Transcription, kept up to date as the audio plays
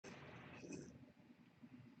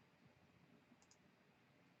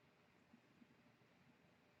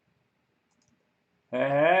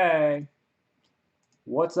Hey,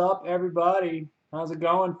 what's up, everybody? How's it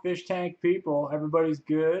going, fish tank people? Everybody's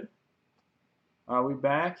good? Are we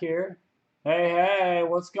back here? Hey,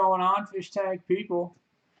 what's going on, fish tank people?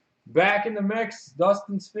 Back in the mix,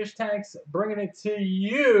 Dustin's Fish Tanks bringing it to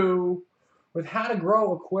you with how to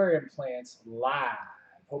grow aquarium plants live.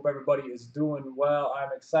 Hope everybody is doing well.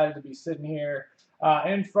 I'm excited to be sitting here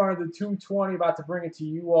in front of the 220, about to bring it to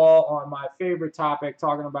you all on my favorite topic,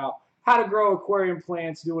 talking about how to grow aquarium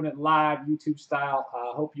plants, doing it live, YouTube style.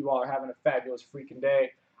 Hope you all are having a fabulous freaking day.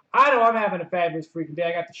 I know I'm having a fabulous freaking day.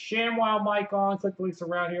 I got the ShamWow mic on. Click the links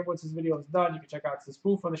around here. Once this video is done, you can check out the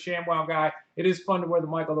spoof on the ShamWow guy. It is fun to wear the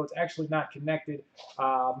mic, although it's actually not connected,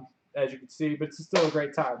 as you can see, but it's still a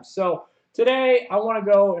great time. So today, I want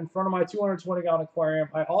to go in front of my 220-gallon aquarium.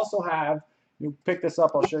 I also have, you pick this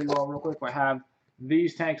up, I'll show you all real quick. I have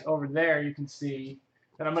these tanks over there, you can see,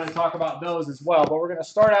 and I'm going to talk about those as well. But we're going to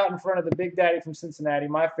start out in front of the Big Daddy from Cincinnati,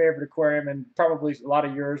 my favorite aquarium, and probably a lot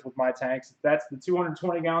of yours with my tanks. That's the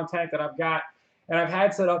 220-gallon tank that I've got, and I've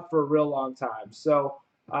had set up for a real long time. So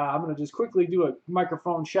I'm going to just quickly do a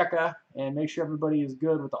microphone checker and make sure everybody is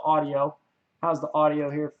good with the audio. How's the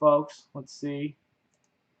audio here, folks? Let's see.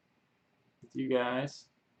 With you guys.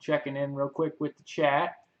 Checking in real quick with the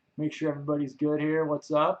chat. Make sure everybody's good here.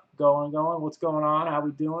 What's up? Going. What's going on? How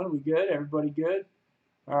we doing? We good? Everybody good?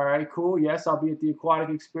 All right, cool. Yes, I'll be at the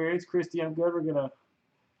aquatic experience. Christy, I'm good. We're going to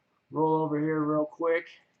roll over here real quick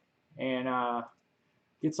and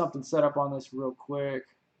get something set up on this real quick.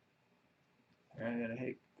 And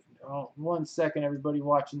hey, oh, 1 second, everybody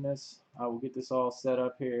watching this. I will get this all set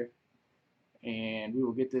up here, and we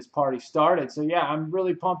will get this party started. So yeah, I'm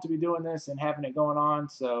really pumped to be doing this and having it going on.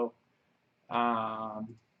 So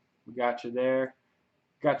we got you there,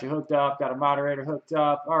 got you hooked up, got a moderator hooked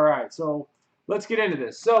up. All right, so let's get into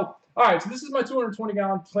this. So all right, so this is my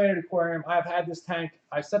 220-gallon Planet Aquarium. I've had this tank.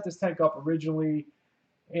 I set this tank up originally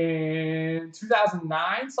in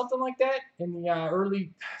 2009, something like that, in the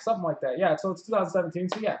early, something like that. Yeah, so it's 2017.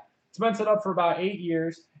 So yeah, it's been set up for about 8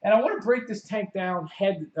 years. And I want to break this tank down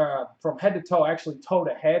from head to toe, actually toe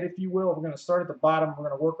to head, if you will. We're going to start at the bottom. We're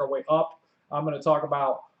going to work our way up. I'm going to talk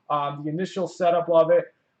about the initial setup of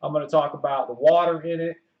it. I'm going to talk about the water in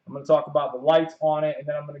it. I'm going to talk about the lights on it, and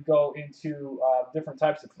then I'm going to go into different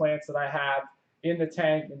types of plants that I have in the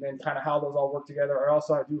tank, and then kind of how those all work together. I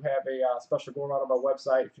do have a special going on my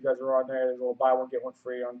website. If you guys are on there, there's a little buy one get one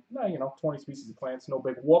free on 20 species of plants. No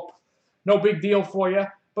big whoop, no big deal for you.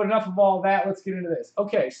 But enough of all that. Let's get into this.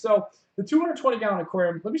 Okay, so the 220-gallon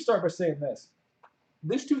aquarium. Let me start by saying this.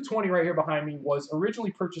 This 220 right here behind me was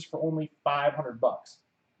originally purchased for only 500 bucks.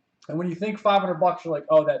 And when you think 500 bucks, you're like,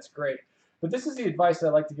 oh, that's great. But this is the advice that I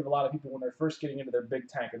like to give a lot of people when they're first getting into their big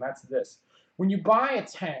tank, and that's this. When you buy a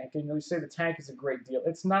tank and you say the tank is a great deal,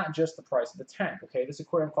 it's not just the price of the tank, okay? This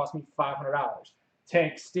aquarium cost me $500.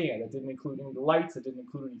 Tank stand. It didn't include any lights. It didn't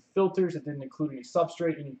include any filters. It didn't include any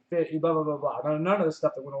substrate, any fit, blah, blah, blah, blah. None of the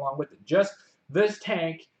stuff that went along with it. Just this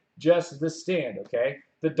tank, just this stand, okay?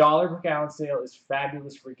 The dollar per gallon sale is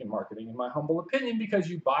fabulous freaking marketing, in my humble opinion, because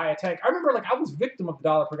you buy a tank. I remember, like, I was victim of the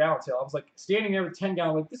dollar per gallon sale. I was, like, standing there with 10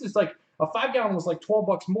 gallon, like, this is, like, a 5-gallon was, like, 12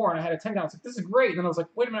 bucks more, and I had a 10-gallon. It's like, this is great. And then I was like,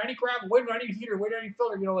 wait a minute, I need gravel. Wait a minute, I need a heater. Wait, I need a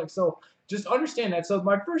filter. Like, so just understand that. So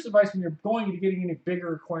my first advice when you're going into getting in a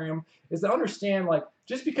bigger aquarium is to understand, like,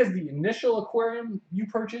 just because the initial aquarium you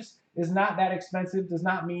purchase is not that expensive does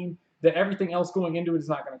not mean that everything else going into it is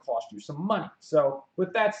not going to cost you some money. So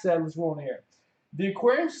with that said, let's roll in here. The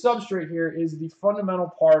aquarium substrate here is the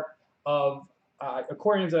fundamental part of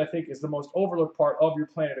aquariums that I think is the most overlooked part of your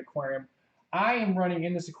Planet Aquarium. I am running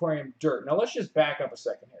in this aquarium dirt. Now let's just back up a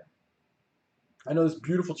second here. I know this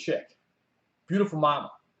beautiful chick, beautiful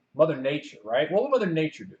mama, Mother Nature, right? What will Mother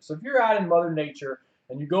Nature do? So if you're out in Mother Nature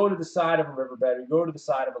and you go to the side of a riverbed or you go to the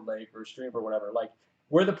side of a lake or a stream or whatever, like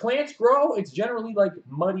where the plants grow, it's generally like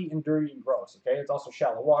muddy and dirty and gross, okay? It's also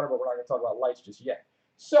shallow water, but we're not going to talk about lights just yet.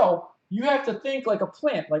 So you have to think like a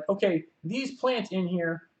plant. Like, okay, these plants in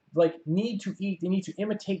here like need to eat. They need to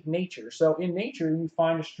imitate nature. So in nature, when you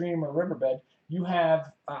find a stream or a riverbed, you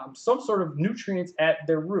have some sort of nutrients at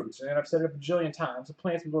their roots. And I've said it a bajillion times. The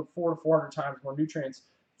plants will go 400 to 400 times more nutrients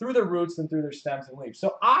through their roots than through their stems and leaves.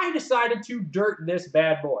 So I decided to dirt this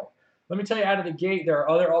bad boy. Let me tell you, out of the gate, there are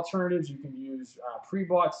other alternatives. You can use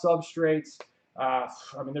pre-bought substrates. I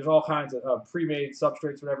mean, there's all kinds of pre-made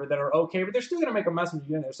substrates, whatever, that are okay, but they're still going to make a mess when you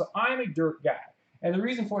get in there. So I'm a dirt guy. And the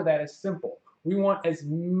reason for that is simple. We want as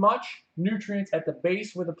much nutrients at the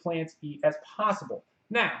base where the plants eat as possible.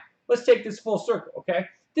 Now, let's take this full circle, okay?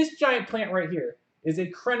 This giant plant right here is a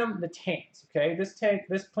Crenum natans, okay? This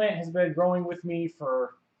plant has been growing with me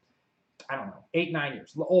for, I don't know, 8, 9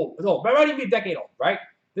 years old. It's old. But it might even be a decade old, right?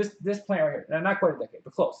 This plant right here, not quite a decade,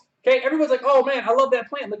 but close. Okay, everyone's like, oh man, I love that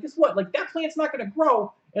plant. Like, guess what? Like, that plant's not going to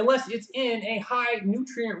grow unless it's in a high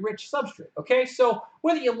nutrient-rich substrate. Okay, so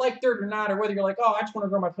whether you like dirt or not, or whether you're like, oh, I just want to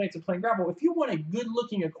grow my plants in plain gravel, if you want a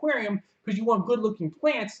good-looking aquarium because you want good-looking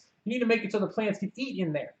plants, you need to make it so the plants can eat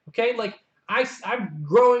in there. Okay, like I'm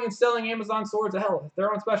growing and selling Amazon swords of hell.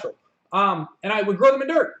 They're on special. And I would grow them in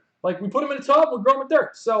dirt. Like, we put them in a tub, we grow them in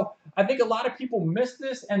dirt. So I think a lot of people miss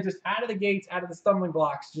this, and just out of the gates, out of the stumbling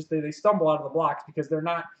blocks, just they stumble out of the blocks because they're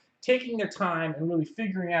not taking their time and really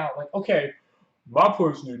figuring out, like, okay, my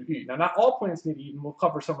plants need to eat. Now, not all plants need to eat, and we'll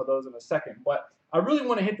cover some of those in a second, but I really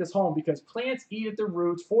want to hit this home because plants eat at their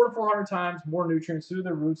roots 400 to 400 times more nutrients through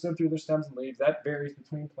their roots than through their stems and leaves. That varies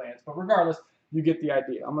between plants, but regardless, you get the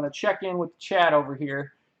idea. I'm going to check in with the chat over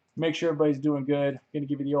here, make sure everybody's doing good. I'm going to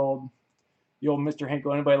give you the old Mr.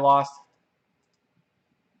 Hinkle. Anybody lost?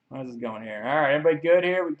 How's this going here? All right, everybody good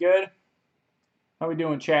here? We good? How we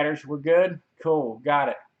doing, chatters? We're good? Cool, got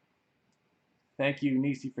it. Thank you,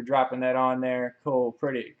 Nisi, for dropping that on there. Cool,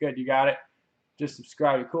 pretty good. You got it? Just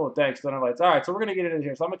subscribe. Cool, thanks. Don't lights. All right, so we're going to get into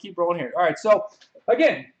here. So I'm going to keep rolling here. All right, so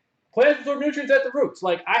again, plants absorb nutrients at the roots.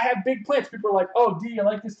 Like, I have big plants. People are like, oh, D, you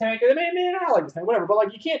like this tank? And they may not like this tank, whatever. But,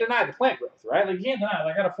 like, you can't deny the plant growth, right? Like, you can't deny it.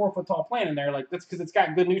 Like, I got a 4-foot tall plant in there. Like, that's because it's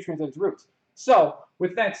got good nutrients at its roots. So,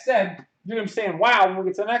 with that said, you're going to be saying, wow, when we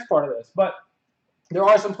get to the next part of this. But there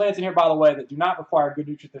are some plants in here, by the way, that do not require good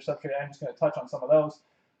nutrients. They're substrate. I'm just going to touch on some of those.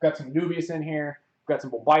 We've got some Nubius in here. We've got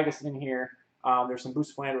some Bulbitis in here. There's some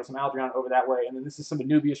Bucephalandra, some Algernon over that way. And then this is some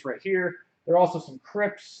Nubius right here. There are also some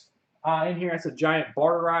Crypts in here. It's a giant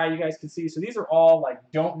Barteri, you guys can see. So these are all, like,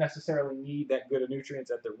 don't necessarily need that good of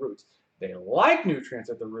nutrients at their roots. They like nutrients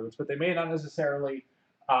at the roots, but they may not necessarily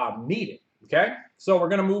need it. Okay? So we're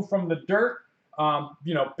going to move from the dirt.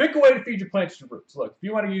 Pick a way to feed your plants to roots. Look, if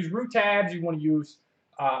you want to use root tabs, you want to use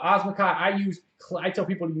Osmocote. I tell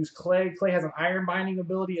people to use clay. Clay has an iron binding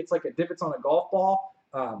ability. It's like a divots on a golf ball.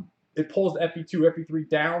 It pulls the Fe2, Fe3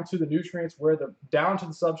 down to the nutrients, down to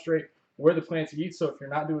the substrate where the plants eat. So if you're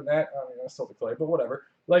not doing that, I mean, that's still the clay, but whatever.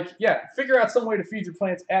 Like, yeah, figure out some way to feed your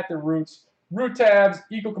plants at their roots. Root tabs,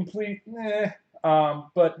 Eco-Complete,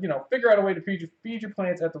 but, figure out a way to feed your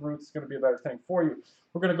plants at the roots. It's going to be a better thing for you.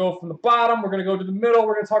 We're going to go from the bottom. We're going to go to the middle.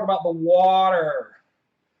 We're going to talk about the water.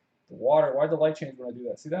 The water. Why'd the light change when I do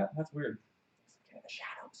that? See that? That's weird. The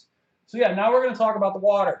shadows. So, yeah, now we're going to talk about the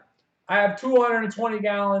water. I have 220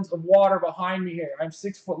 gallons of water behind me here. I'm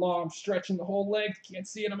 6 foot long. I'm stretching the whole length. Can't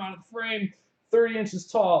see it. I'm out of the frame. 30 inches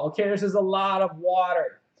tall. Okay, this is a lot of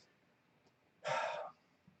water.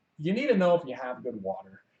 You need to know if you have good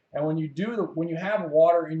water. And when you have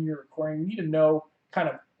water in your aquarium, you need to know kind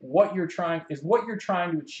of what you're trying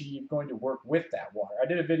to achieve going to work with that water. I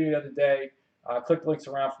did a video the other day. Click the links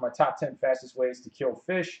around for my top 10 fastest ways to kill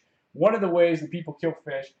fish. One of the ways that people kill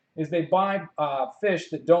fish is they buy fish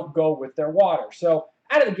that don't go with their water. So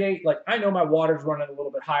out of the gate, like, I know my water's running a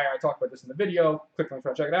little bit higher. I talked about this in the video. Click the link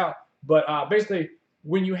to check it out. But basically,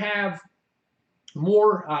 when you have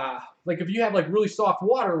more, like if you have like really soft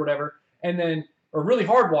water or whatever, or really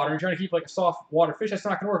hard water, and you're trying to keep like a soft water fish, that's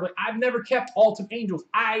not going to work. Like, I've never kept Ultim Angels.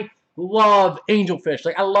 I love angelfish.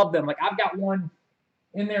 Like, I love them. Like, I've got one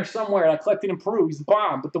in there somewhere. I collected in Peru. He's the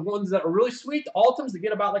bomb. But the ones that are really sweet, the Ultims that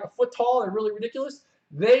get about like a foot tall, they're really ridiculous.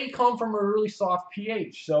 They come from a really soft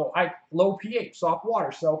pH. So low pH, soft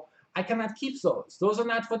water. So I cannot keep those. Those are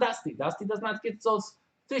not for Dusty. Dusty does not get those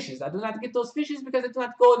fishes. I do not get those fishes because they do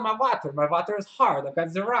not go in my water. My water is hard. I've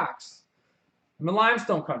got the rocks. I'm in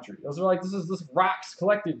limestone country. Those are like, this rocks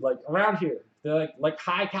collected like around here. They're like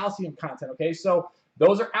high calcium content. Okay, so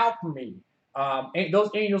those are out for me. Those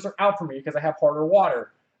angels are out for me because I have harder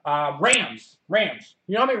water. Rams.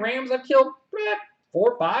 You know how many rams I've killed?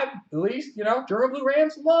 4 or 5 at least. German blue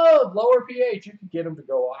rams love lower pH. You can get them to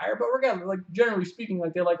go higher, but regardless, like generally speaking,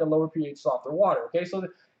 like they like a lower pH, softer water. Okay, so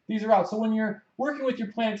these are out. So when you're working with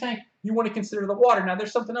your plant tank, you want to consider the water. Now,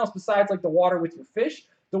 there's something else besides like the water with your fish.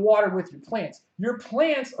 The water with your plants. Your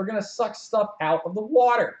plants are going to suck stuff out of the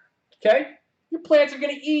water. Okay? Your plants are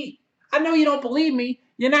going to eat. I know you don't believe me.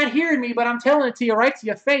 You're not hearing me, but I'm telling it to you right to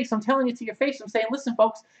your face. I'm telling you to your face. I'm saying, listen,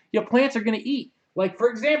 folks, your plants are going to eat. Like, for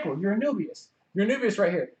example, your Anubias. Your Anubias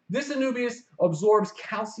right here. This Anubias absorbs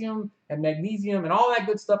calcium and magnesium and all that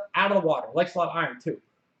good stuff out of the water. It likes a lot of iron, too.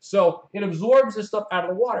 So it absorbs this stuff out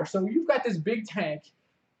of the water. So you've got this big tank.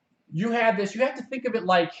 You have this. You have to think of it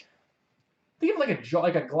like,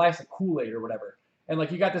 like a glass of Kool-Aid or whatever. And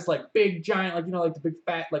like you got this like big giant, like, like the big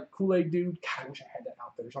fat like Kool-Aid dude. God, I wish I had that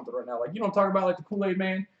out there or something right now. Like, you know what I'm talking about, like the Kool-Aid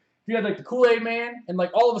man? If you had like the Kool-Aid man and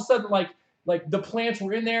like all of a sudden like like the plants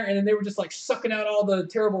were in there, and then they were just like sucking out all the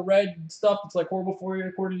terrible red stuff that's like horrible for you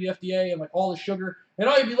according to the FDA, and like all the sugar, and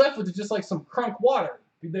all you'd be left with is just like some crunk water.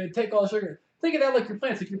 They take all the sugar. Think of that like your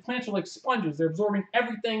plants. Like your plants are like sponges. They're absorbing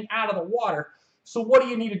everything out of the water. So what do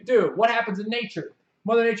you need to do? What happens in nature?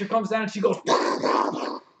 Mother Nature comes down and she goes,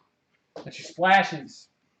 and she splashes,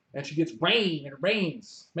 and she gets rain, and it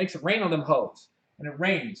rains, makes it rain on them hoes, and it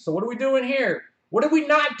rains. So what are we doing here? What did we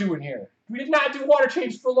not do in here? We did not do water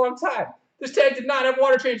changes for a long time. This tank did not have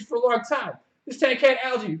water changes for a long time. This tank had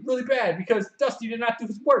algae really bad because Dusty did not do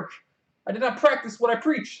his work. I did not practice what I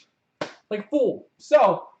preached like a fool.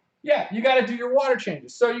 So, yeah, you got to do your water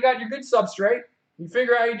changes. So you got your good substrate. You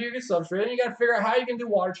figure out how you do your good substrate, and you got to figure out how you can do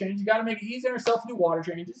water changes. You got to make it easy on yourself to do water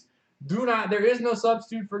changes. There is no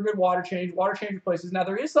substitute for a good water change. Water change replaces. Now,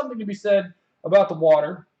 there is something to be said about the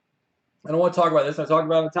water. I don't want to talk about this. I talked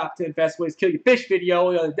about it in the top 10 fastest ways to kill your fish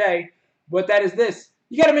video the other day. But that is this.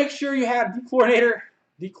 You got to make sure you have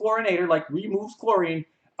dechlorinator, like removes chlorine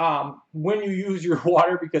when you use your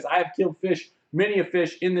water, because I have killed many a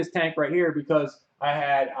fish in this tank right here because I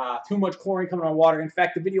had too much chlorine coming on water. In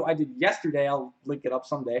fact, the video I did yesterday, I'll link it up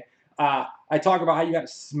someday, I talk about how you got to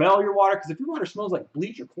smell your water, because if your water smells like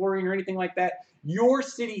bleach or chlorine or anything like that, your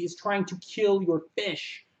city is trying to kill your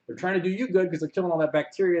fish. They're trying to do you good because they're killing all that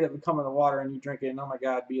bacteria that would come in the water and you drink it, and oh my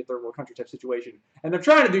God, be a third world country type situation. And they're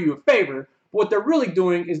trying to do you a favor, but what they're really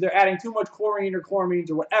doing is they're adding too much chlorine or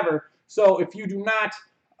chloramines or whatever. So if you do not,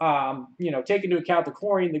 take into account the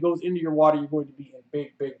chlorine that goes into your water, you're going to be in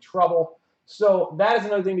big, big trouble. So that is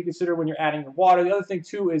another thing to consider when you're adding your water. The other thing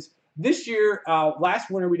too is this year, last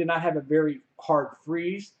winter, we did not have a very hard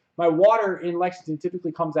freeze. My water in Lexington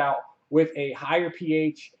typically comes out with a higher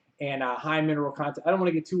pH and high mineral content. I don't want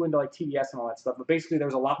to get too into like TDS and all that stuff, but basically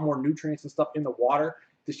there's a lot more nutrients and stuff in the water.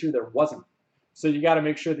 This year there wasn't. So you got to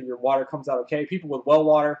make sure that your water comes out okay. People with well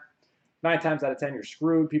water, 9 times out of 10 you're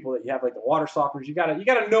screwed. People that you have like the water softeners, you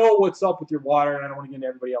gotta know what's up with your water, and I don't want to get into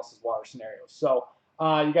everybody else's water scenarios. So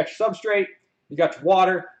you got your substrate, you got your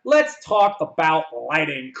water. Let's talk about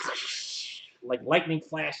lighting, like lightning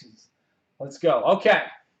flashes. Let's go. Okay,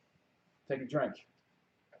 take a drink.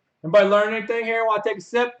 Anybody learn anything here? Want to take a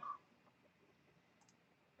sip?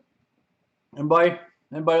 Anybody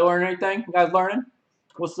learn anything? You guys learning?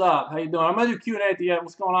 What's up? How you doing? I'm gonna do Q&A at the end.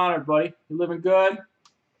 What's going on, everybody? You living good?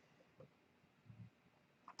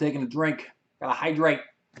 Taking a drink. Gotta hydrate.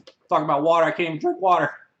 Talking about water. I can't even drink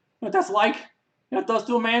water. You know what that's like? You know what it does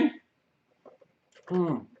to a man?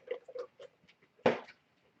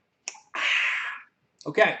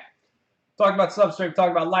 Okay. Talking about substrate.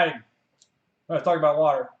 Talking about lighting. I'm gonna talk about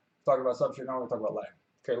water. Talking about substrate. Now we're gonna talk about lighting.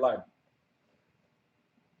 Okay, lighting.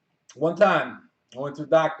 One time, I went to a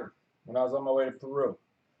doctor when I was on my way to Peru.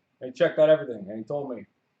 And he checked out everything, and he told me,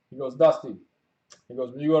 he goes, Dusty, he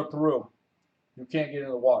goes, when you go to Peru, you can't get in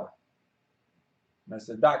the water. And I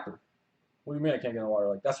said, doctor, what do you mean I can't get in the water?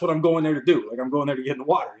 Like, that's what I'm going there to do. Like, I'm going there to get in the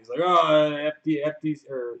water. He's like, oh,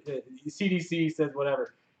 CDC says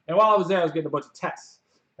whatever. And while I was there, I was getting a bunch of tests.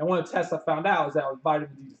 And one of the tests I found out was that I was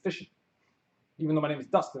vitamin D deficient. Even though my name is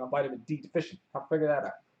Dustin, I'm vitamin D deficient. I'll figure that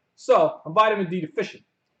out. So, I'm vitamin D deficient.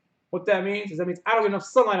 What that means is I don't get enough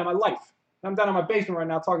sunlight in my life. I'm down in my basement right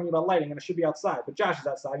now talking about lighting, and I should be outside. But Josh is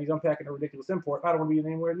outside. He's unpacking a ridiculous import. I don't want to be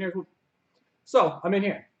anywhere near him. So I'm in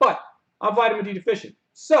here. But I'm vitamin D deficient.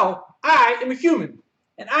 So I am a human,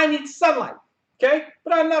 and I need sunlight. Okay?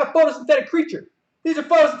 But I'm not a photosynthetic creature. These are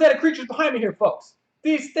photosynthetic creatures behind me here, folks.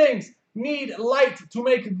 These things need light to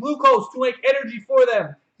make glucose, to make energy for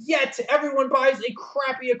them. Yet everyone buys a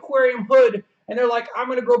crappy aquarium hood, and they're like, I'm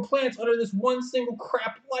going to grow plants under this one single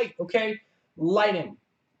crap light, okay? Lighting.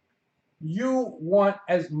 You want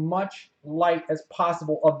as much light as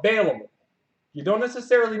possible available. You don't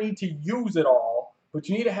necessarily need to use it all, but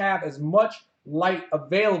you need to have as much light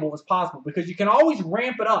available as possible, because you can always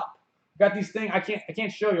ramp it up. I got these things, I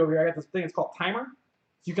can't show you over here. I got this thing, it's called timer.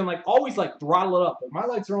 So you can like always like throttle it up. Like my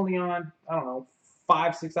lights are only on, I don't know,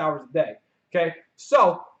 5-6 hours a day. Okay,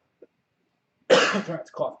 so I'm trying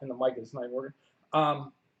to cough in the mic, it's not even working.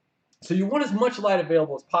 So you want as much light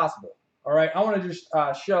available as possible. All right, I want to just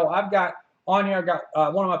show. I've got on here. I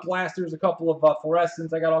got one of my blasters, a couple of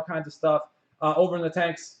fluorescents. I got all kinds of stuff over in the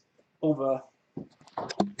tanks over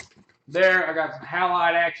there. I got some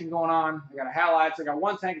halide action going on. I got a halide. So I got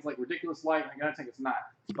one tank it's like ridiculous light, and I got a tank it's not.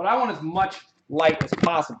 But I want as much light as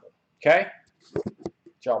possible. Okay, get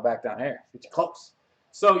y'all back down here. Get you close.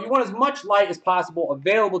 So you want as much light as possible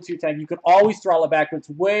available to your tank. You can always throttle it back, but it's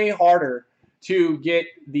way harder to get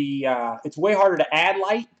the. It's way harder to add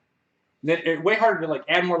light. It's way harder to like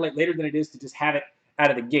add more light later than it is to just have it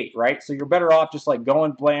out of the gate, right? So you're better off just like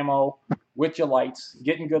going blammo with your lights,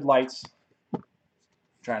 getting good lights.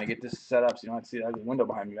 trying to get this set up so you don't have to see the ugly window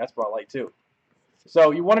behind me. That's about light too.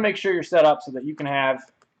 So you want to make sure you're set up so that you can have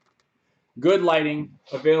good lighting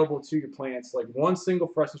available to your plants. Like one single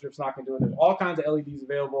fluorescent strip's not going to do it. There's all kinds of LEDs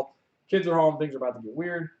available. Kids are home, things are about to get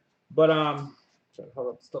weird. But try to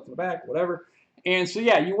cover up the stuff in the back, whatever. And so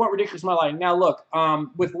yeah, you want ridiculous amount of lighting. Now look,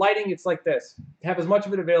 with lighting, it's like this. Have as much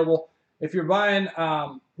of it available. If you're buying,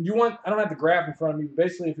 you want, I don't have the graph in front of me, but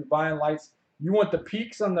basically if you're buying lights, you want the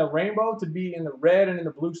peaks on the rainbow to be in the red and in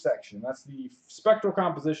the blue section. That's the spectral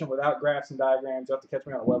composition without graphs and diagrams. You'll have to catch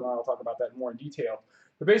me on a webinar. I'll talk about that more in detail.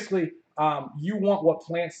 But basically, you want what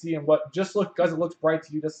plants see, and what just because it looks bright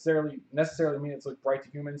to you doesn't necessarily mean it's look bright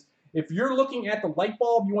to humans. If you're looking at the light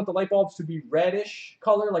bulb, you want the light bulbs to be reddish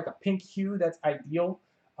color, like a pink hue. That's ideal.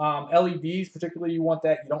 LEDs, particularly, you want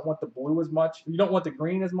that. You don't want the blue as much. You don't want the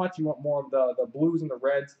green as much. You want more of the blues and the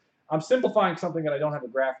reds. I'm simplifying something that I don't have a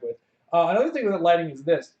graph with. Another thing with lighting is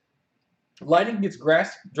this. Lighting gets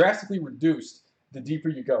drastically reduced the deeper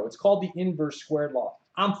you go. It's called the inverse squared law.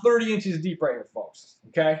 I'm 30 inches deep right here, folks,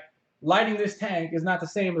 okay? Lighting this tank is not the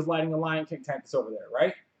same as lighting the Lion King tank that's over there,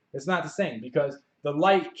 right? It's not the same because the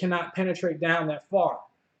light cannot penetrate down that far.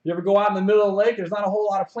 You ever go out in the middle of the lake, there's not a whole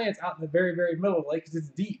lot of plants out in the very, very middle of the lake because it's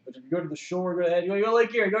deep. But if you go to the shore, go to the edge, you go to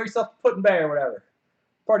Lake Erie, you go yourself to Put-in-Bay or whatever.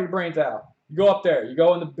 Party your brains out. You go up there. You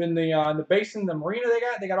go in the basin, the marina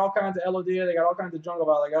they got all kinds of elodea, they got all kinds of jungle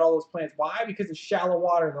violet, they got all those plants. Why? Because it's shallow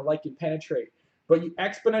water and the light can penetrate. But you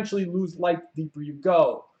exponentially lose light the deeper you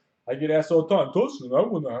go. I get asked all the time, Dustin, I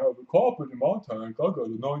want to have a carpet in my tank. I got a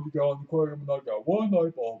 90-gallon aquarium and I got one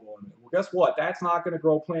light bulb on it. Well, guess what? That's not going to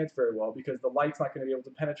grow plants very well because the light's not going to be able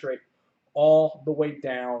to penetrate all the way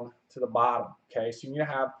down to the bottom. Okay, so you need to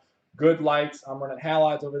have good lights. I'm running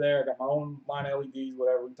halides over there. I got my own line of LEDs,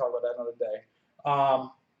 whatever. We can talk about that another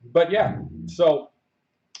day. But yeah, so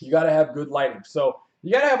you got to have good lighting. So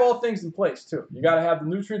you got to have all things in place too. You got to have the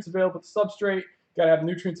nutrients available at the substrate. You got to have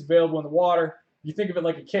nutrients available in the water. You think of it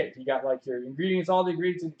like a cake. You got like your ingredients, all the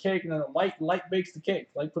ingredients in the cake, and then the light bakes the cake.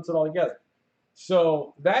 Light puts it all together.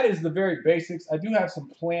 So that is the very basics. I do have some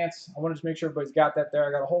plants. I want to just make sure everybody's got that there.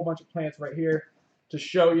 I got a whole bunch of plants right here to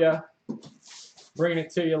show you. Bringing it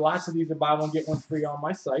to you. Lots of these are buy one, get one free on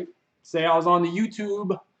my site. Say I was on the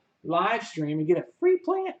YouTube live stream and get a free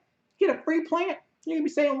plant. Get a free plant. You're going to be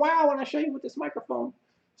saying, wow, when I show you with this microphone.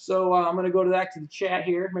 So I'm going to go to the chat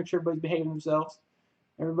here. Make sure everybody's behaving themselves.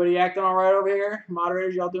 Everybody acting all right over here?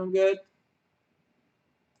 Moderators, y'all doing good?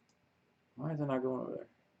 Why is it not going over there?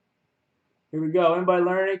 Here we go. Anybody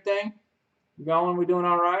learn anything? We going? We doing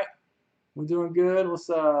all right? We doing good? What's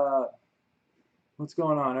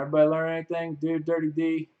going on? Everybody learn anything? Dude, Dirty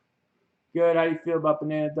D. Good. How do you feel about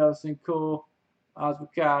banana dosing? Cool.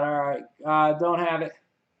 Osmocat. All right. Don't have it.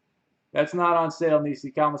 That's not on sale,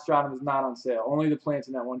 Nisi. Calmastratum is not on sale. Only the plants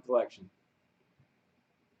in that one collection.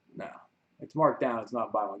 No. It's marked down. It's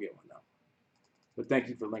not buy one, get one, though. But thank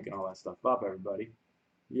you for linking all that stuff up, everybody.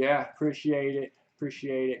 Yeah, appreciate it.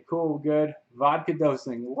 Appreciate it. Cool, good. Vodka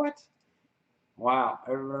dosing. What? Wow.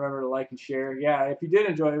 Everyone remember to like and share. Yeah, if you did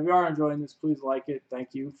enjoy it, if you are enjoying this, please like it. Thank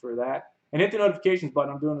you for that. And hit the notifications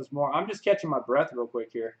button. I'm doing this more. I'm just catching my breath real quick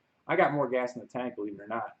here. I got more gas in the tank, believe it or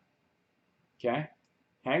not. Okay?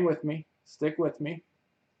 Hang with me. Stick with me.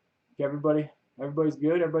 Okay, everybody's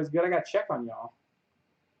good? Everybody's good? I got to check on y'all.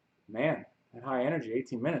 Man, that high energy,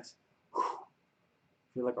 18 minutes. Whew.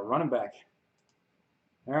 Feel like a running back.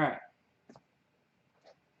 All right.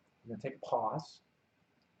 I'm going to take a pause.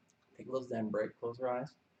 Take a little Zen break. Close your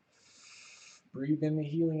eyes. Breathe in the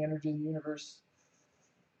healing energy of the universe.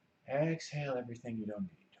 Exhale everything you don't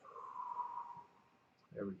need.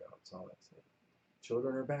 There we go. That's all that's it.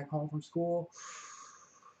 Children are back home from school.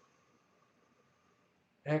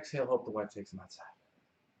 Exhale, hope the wife takes them outside.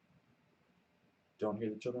 Don't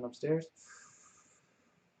hear the children upstairs.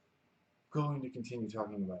 Going to continue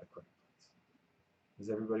talking about aquarium plants. Is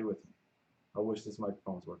everybody with me? I wish this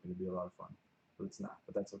microphone was working. It'd be a lot of fun. But it's not.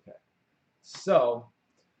 But that's okay. So,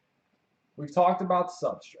 we've talked about the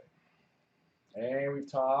substrate. And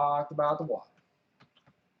we've talked about the water.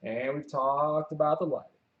 And we've talked about the lighting.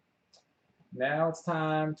 Now it's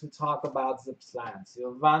time to talk about the plants.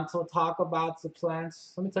 You want to talk about the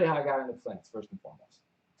plants? Let me tell you how I got into plants, first and foremost.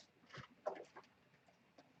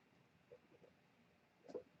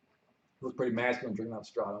 It was pretty masculine drinking out of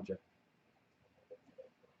straw, don't you?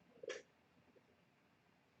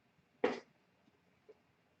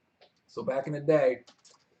 So back in the day,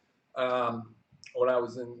 when I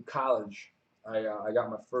was in college, I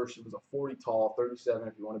got my first, it was a 40 tall, 37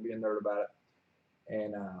 if you want to be a nerd about it.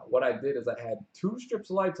 And what I did is I had 2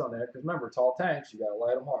 strips of lights on there, because remember, tall tanks, you got to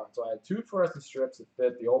light them hard. So I had 2 fluorescent strips that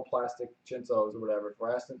fit the old plastic Chinsos or whatever,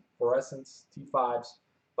 fluorescents T5s.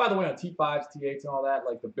 By the way, on T5s, T8s, and all that,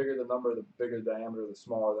 like the bigger the number, the bigger the diameter, the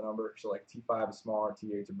smaller the number. So like T5 is smaller,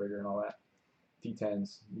 T8s are bigger, and all that.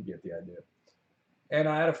 T10s, you get the idea. And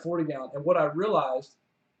I had a 40-gallon. And what I realized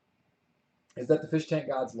is that the fish tank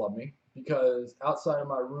gods love me because outside of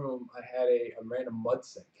my room, I had a random mud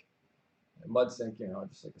sink. A mud sink, you know,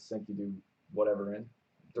 just like a sink you do whatever in,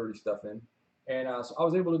 dirty stuff in. And so I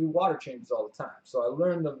was able to do water changes all the time. So I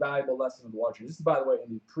learned the valuable lesson of water changes. This is, by the way,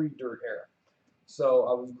 in the pre-dirt era. So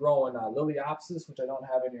I was growing Liliopsis, which I don't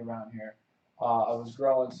have any around here. I was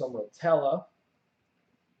growing some Rotella,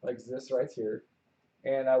 like this right here.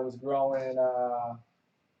 And I was growing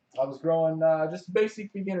just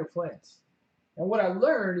basic beginner plants. And what I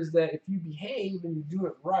learned is that if you behave and you do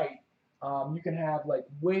it right, you can have like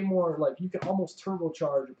way more, like you can almost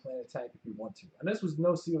turbocharge your plant tank if you want to. And this was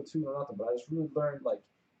no CO2 or nothing, but I just really learned like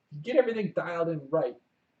if you get everything dialed in right,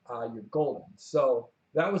 you're golden. So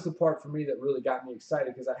that was the part for me that really got me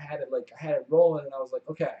excited because I had it rolling and I was like,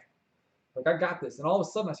 okay, like I got this. And all of a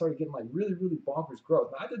sudden I started getting like really, really bonkers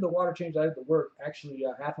growth. Now I did the water change, I did the work. Actually,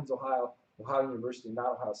 Athens, Ohio University,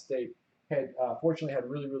 not Ohio State, had fortunately had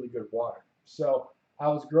really, really good water. So I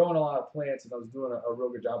was growing a lot of plants and I was doing a real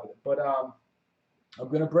good job with it. But I'm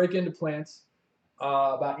going to break into plants.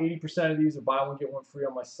 About 80% of these are buy one, get one free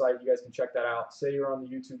on my site. You guys can check that out. Say you're on the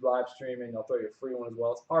YouTube live streaming, I'll throw you a free one as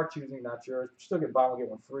well. It's our choosing, not yours. But you still get buy one, get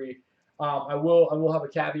one free. I will have a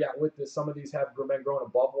caveat with this. Some of these have been grown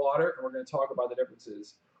above water, and we're going to talk about the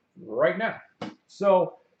differences right now.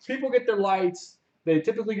 So people get their lights. They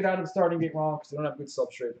typically get out of the starting gate wrong because they don't have good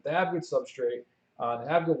substrate, but they have good substrate. They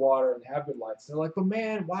have good water, and they have good lights. They're like, but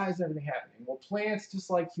man, why is everything happening? Well, plants,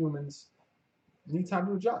 just like humans, need time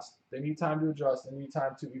to adjust. They need time to adjust. They need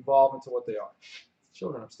time to evolve into what they are.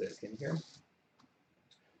 Children upstairs, can you hear them?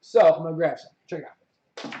 So I'm going to grab some. Check it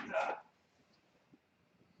out.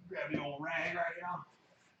 Grab the old rag right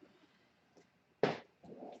now.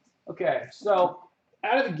 Okay, so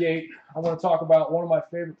out of the gate, I want to talk about one of my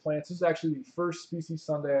favorite plants. This is actually the first species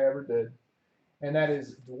Sunday I ever did, and that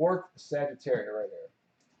is dwarf Sagittaria right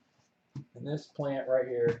here. And this plant right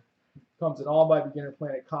here comes in all my beginner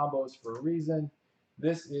planted combos for a reason.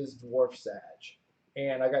 This is dwarf Sag,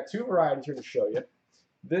 and I got two varieties here to show you.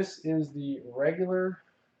 This is the regular.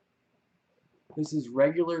 This is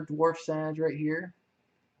regular dwarf Sag right here.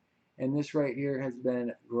 And this right here has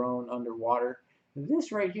been grown underwater.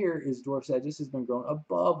 This right here is dwarf Sag. This has been grown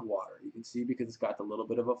above water. You can see because it's got a little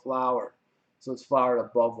bit of a flower. So it's flowered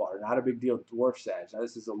above water. Not a big deal, dwarf Sag. Now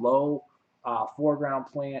this is a low foreground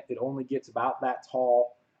plant. It only gets about that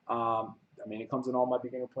tall. I mean, it comes in all my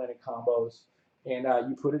beginner planted combos. And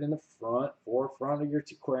you put it in the forefront of your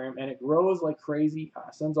aquarium, and it grows like crazy.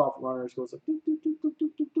 Sends off runners, goes like doo, doo, doo, doo,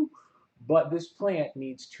 doo, doo, doo. But this plant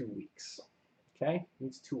needs 2 weeks. Okay?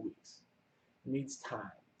 Needs 2 weeks. It needs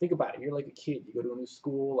time. Think about it. You're like a kid. You go to a new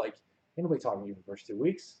school. Like, ain't nobody talking to you for the first 2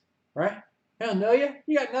 weeks. Right? I don't know you.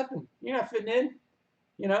 You got nothing. You're not fitting in.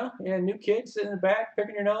 You know? You're a new kid sitting in the back,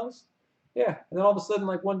 picking your nose. Yeah. And then all of a sudden,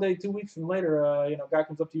 like one day, 2 weeks from later, a guy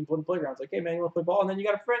comes up to you in the playground. It's like, hey, man, you want to play ball? And then you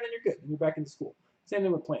got a friend and you're good. And you're back into school. Same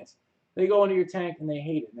thing with plants. They go into your tank and they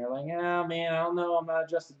hate it. And they're like, oh, man, I don't know. I'm not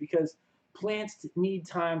adjusted because plants need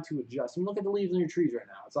time to adjust. I mean, look at the leaves on your trees right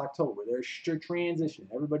now. It's October. They're transitioning.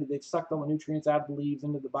 Everybody, they've sucked all the nutrients out of the leaves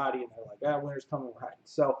into the body, and they're like, winter's coming, we're hiding.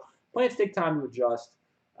 So plants take time to adjust.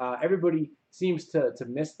 Everybody seems to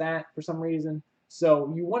miss that for some reason.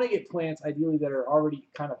 So you want to get plants, ideally, that are already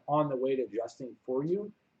kind of on the way to adjusting for you.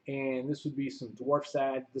 And this would be some dwarf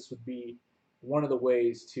Sag. This would be one of the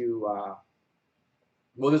ways to,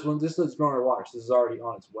 this is growing underwater, so this is already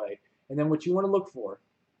on its way. And then what you want to look for,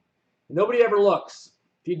 nobody ever looks.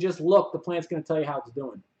 If you just look, the plant's going to tell you how it's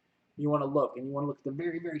doing. You want to look, and you want to look at the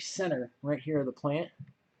very, very center right here of the plant.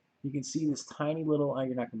 You can see this tiny little,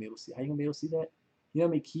 you're not going to be able to see. How are you going to be able to see that? You know how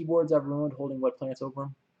many keyboards I've ruined holding wet plants over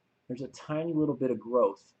them? There's a tiny little bit of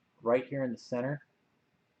growth right here in the center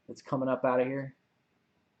that's coming up out of here.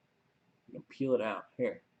 You can peel it out.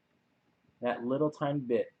 Here. That little tiny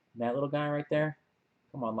bit. That little guy right there.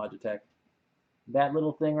 Come on, Logitech. That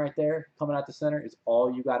little thing right there coming out the center is all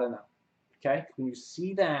you got to know. Okay? When you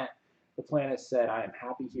see that, the plant has said, I am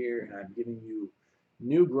happy here and I'm giving you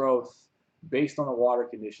new growth based on the water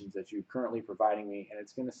conditions that you're currently providing me. And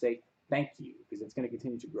it's going to say thank you because it's going to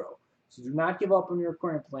continue to grow. So do not give up on your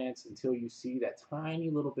aquarium plants until you see that tiny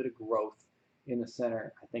little bit of growth in the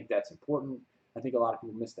center. I think that's important. I think a lot of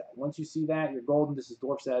people miss that. Once you see that, you're golden. This is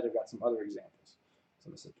dwarf Sag. I've got some other examples. So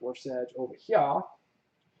this is dwarf Sag over here.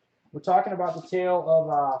 We're talking about the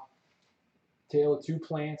tale of two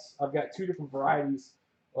plants. I've got two different varieties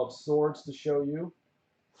of swords to show you.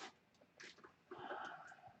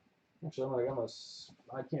 Actually,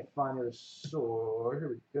 I can't find your sword. Here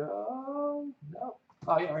we go. No.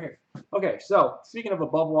 Oh, yeah, right here. Okay, so speaking of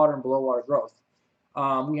above water and below water growth,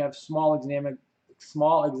 we have small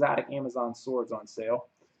exotic Amazon swords on sale.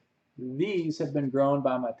 These have been grown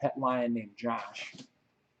by my pet lion named Josh.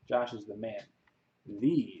 Josh is the man.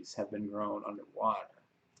 These have been grown underwater.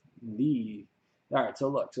 The All right, so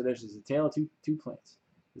look, so this is the tail of two plants.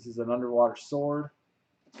 This is an underwater sword.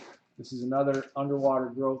 This is another underwater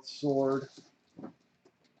growth sword.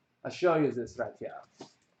 I'll show you this right here.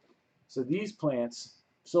 So these plants,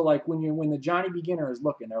 so like when the Johnny beginner is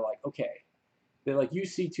looking, they're like, okay, they're like, you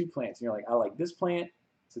see two plants, and you're like, I like this plant.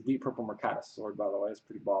 It's a deep purple mercatus sword, by the way. It's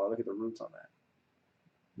pretty baller. Look at the roots on that.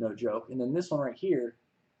 No joke. And then this one right here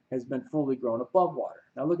has been fully grown above water.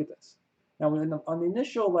 Now look at this. Now on the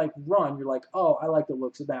initial like run, you're like, oh, I like the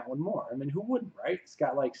looks of that one more. I mean, who wouldn't, right? It's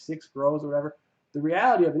got like 6 grows or whatever. The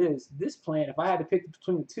reality of it is, this plant, if I had to pick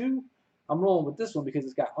between the two, I'm rolling with this one because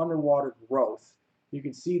it's got underwater growth. You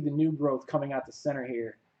can see the new growth coming out the center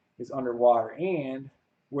here is underwater, and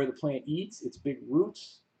where the plant eats, its big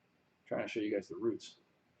roots. I'm trying to show you guys the roots.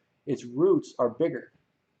 Its roots are bigger.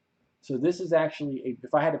 So this is actually,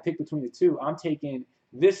 if I had to pick between the two, I'm taking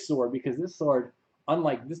this sword because this sword,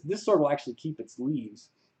 unlike this sword will actually keep its leaves.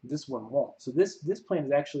 This one won't. So this plant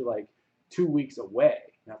is actually like 2 weeks away.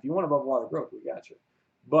 Now, if you want above water growth, we got you.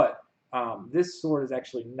 But this sword is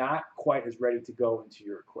actually not quite as ready to go into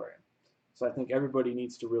your aquarium. So I think everybody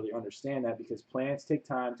needs to really understand that because plants take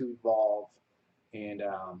time to evolve. And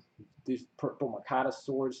these purple mercatus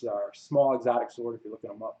swords are small exotic sword if you're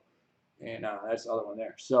looking them up. And that's the other one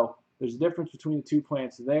there. So there's a difference between the two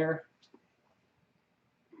plants there.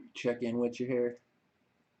 Check in with you here.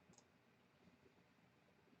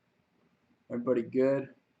 Everybody good?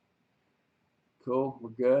 Cool, we're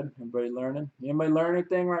good. Everybody learning? Anybody learn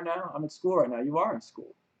anything right now? I'm in school right now. You are in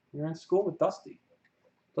school. You're in school with Dusty.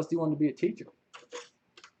 Dusty wanted to be a teacher.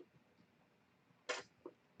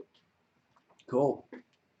 Cool.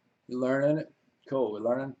 You learning it? Cool, we're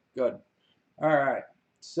learning? Good. All right,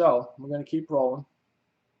 so we're going to keep rolling.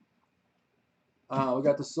 We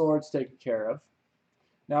got the swords taken care of.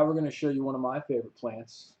 Now we're going to show you one of my favorite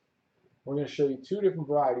plants. We're going to show you 2 different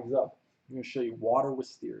varieties of it. I'm going to show you water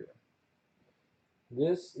wisteria.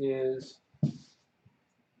 This is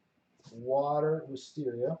water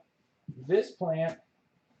wisteria. This plant,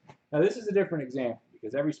 now this is a different example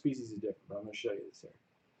because every species is different, but I'm going to show you this here.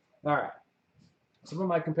 All right. Some of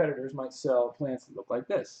my competitors might sell plants that look like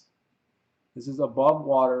this. This is above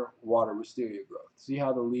water wisteria growth. See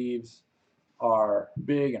how the leaves are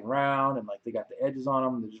big and round and like they got the edges on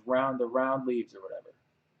them. They're just round, they're round leaves or whatever.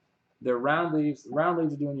 They're round leaves. The round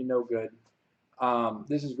leaves are doing you no good.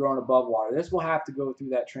 This is growing above water. This will have to go through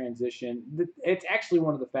that transition. It's actually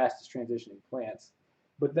one of the fastest transitioning plants.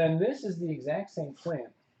 But then this is the exact same plant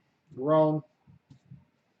grown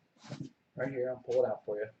right here. I'll pull it out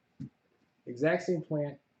for you. Exact same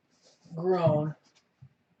plant grown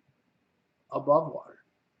above water.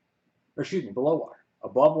 Or excuse me, below water.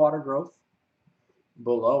 Above water growth,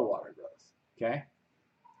 below water growth. Okay?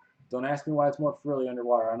 Don't ask me why it's more frilly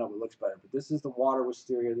underwater. I know it looks better, but this is the water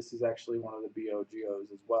wisteria. This is actually one of the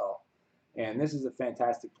BOGOs as well. And this is a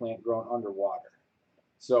fantastic plant grown underwater.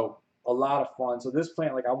 So a lot of fun. So this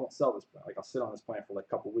plant, like I won't sell this plant. Like I'll sit on this plant for like a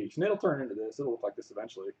couple weeks, and it'll turn into this. It'll look like this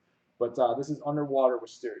eventually. But this is underwater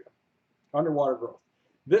wisteria, underwater growth.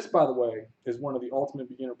 This, by the way, is one of the ultimate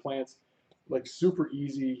beginner plants. Like super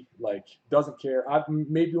easy. Like doesn't care. I've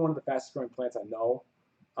maybe one of the fastest growing plants I know.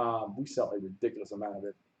 We sell a ridiculous amount of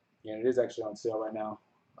it, and it is actually on sale right now.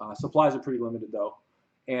 Supplies are pretty limited though.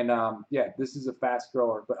 And yeah, this is a fast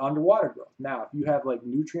grower, but underwater growth. Now, if you have like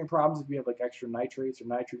nutrient problems, if you have like extra nitrates or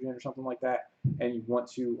nitrogen or something like that, and you want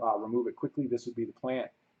to remove it quickly, this would be the plant.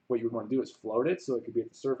 What you would want to do is float it so it could be at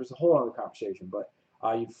the surface. A whole other conversation, but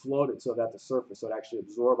you'd float it so that at the surface, so it actually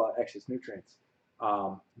absorb excess nutrients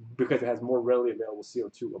because it has more readily available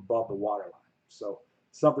CO2 above the water line. So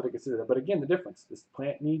something to consider. But again, the difference: this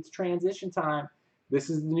plant needs transition time. This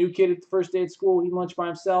is the new kid at the first day at school eating lunch by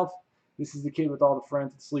himself. This is the kid with all the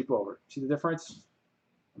friends at sleepover. See the difference?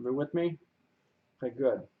 Everybody with me? Okay,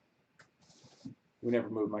 good. We never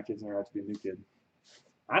moved. My kids never had to be a new kid.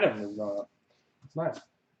 I never moved growing up. It's nice.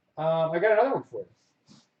 I got another one for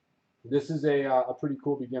you. This is a pretty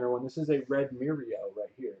cool beginner one. This is a red Mirio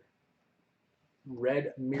right here.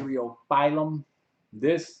 Red Myriophyllum.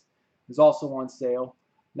 This is also on sale.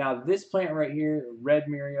 Now this plant right here, red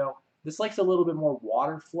Mirio, this likes a little bit more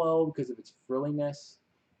water flow because of its frilliness.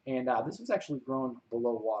 And this was actually grown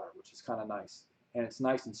below water, which is kind of nice. And it's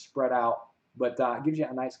nice and spread out, but it gives you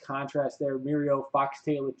a nice contrast there. Mirio,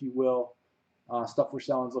 foxtail, if you will. Stuff we're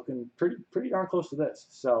selling is looking pretty darn close to this.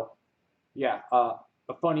 So yeah, a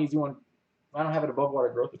fun, easy one. I don't have it above water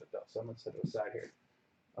growth with it though, so I'm gonna set it aside here.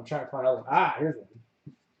 I'm trying to find other. Here's one.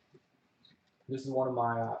 This is one of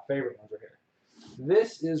my favorite ones right here.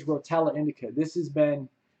 This is Rotella indica. This has been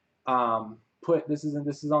put. This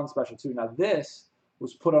is on special too. Now this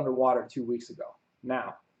was put underwater 2 weeks ago.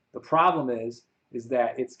 Now the problem is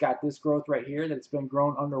that it's got this growth right here that it's been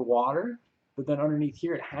grown underwater, but then underneath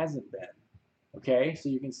here it hasn't been. Okay, so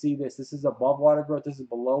you can see this. This is above water growth. This is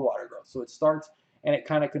below water growth. So it starts and it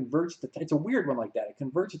kind of converts. It's a weird one like that. It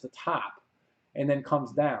converts at the top and then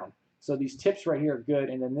comes down. So these tips right here are good,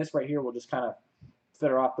 and then this right here will just kind of fit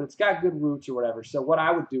her off. But it's got good roots or whatever. So what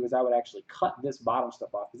I would do is I would actually cut this bottom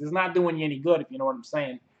stuff off because it's not doing you any good if you know what I'm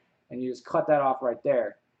saying. And you just cut that off right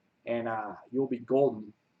there, and you'll be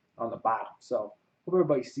golden on the bottom. So hope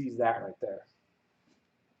everybody sees that right there.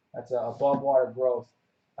 That's above water growth.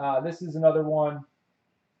 This is another one.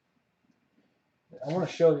 I want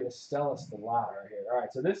to show the Estella stellata right here. All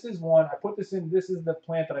right, so this is one. I put this in. This is the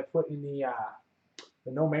plant that I put in the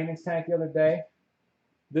no maintenance tank the other day.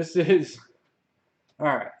 This is all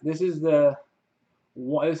right. This is the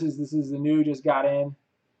the new just got in.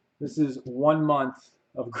 This is 1 month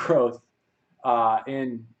of growth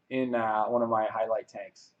in one of my highlight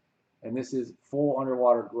tanks, and this is full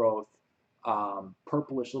underwater growth.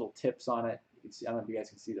 Purplish little tips on it. You can see, I don't know if you guys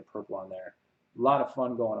can see the purple on there. A lot of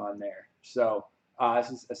fun going on there. So this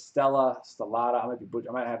is Estella stellata.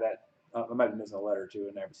 I might have that. I might be missing a letter or two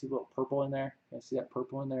in there. But see a little purple in there? You see that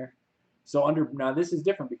purple in there? So now this is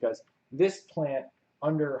different because this plant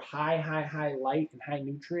under high light and high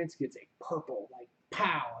nutrients gets a purple, like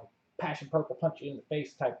pow, like passion purple, punch you in the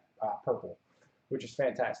face type purple, which is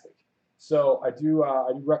fantastic. So I do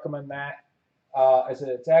recommend that.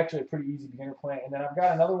 It's actually a pretty easy beginner plant. And then I've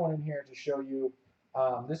got another one in here to show you.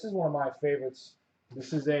 This is one of my favorites.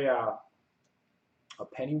 This is a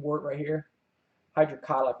pennywort right here.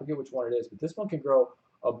 Hydrocala, I forget which one it is, but this one can grow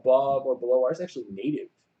above or below. It's actually native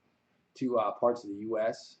to parts of the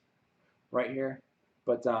U.S. right here.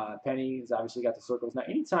 But penny has obviously got the circles. Now,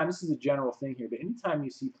 anytime, this is a general thing here, but anytime you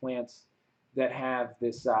see plants that have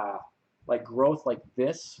this like growth like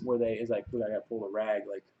this, where I got to pull the rag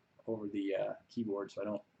like over the keyboard so I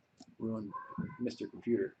don't ruin Mr.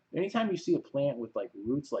 Computer. Anytime you see a plant with like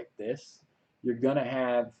roots like this, you're gonna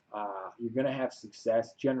have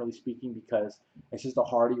success, generally speaking, because it's just a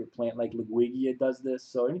hardier plant. Like Ligwigia does this.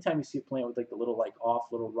 So anytime you see a plant with like the little like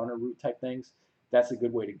off little runner root type things, that's a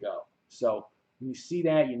good way to go. So when you see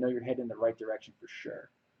that, you know you're heading in the right direction for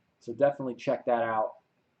sure. So definitely check that out.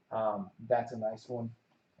 That's a nice one.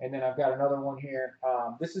 And then I've got another one here.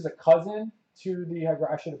 This is a cousin to the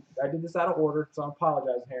I did this out of order, so I'm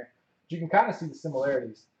apologizing here. But you can kind of see the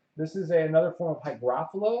similarities. This is another form of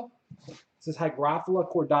Hygrophila. This is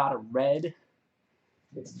Hygrophila cordata red.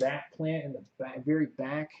 It's that plant in the very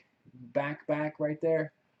back right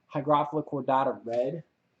there. Hygrophila cordata red.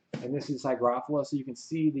 And this is Hygrophila, so you can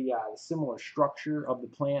see the similar structure of the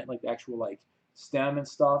plant, like the actual like stem and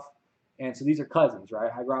stuff. And so these are cousins,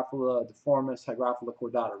 right? Hygrophila deformis, Hygrophila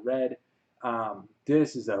cordata red.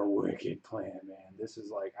 This is a wicked plant, man. This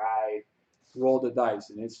is like I rolled the dice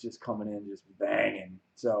and it's just coming in just banging.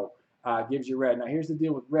 So gives you red. Now here's the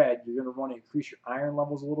deal with red. You're going to want to increase your iron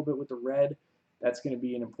levels a little bit with the red. That's going to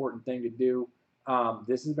be an important thing to do.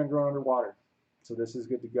 This has been grown underwater, so this is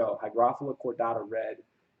good to go. Hygrophila cordata red.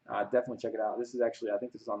 Definitely check it out. This is actually, I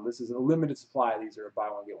think this is a limited supply. These are a buy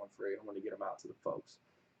one get one free. I'm going to get them out to the folks.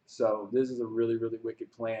 So this is a really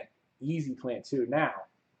wicked plant. Easy plant too. Now,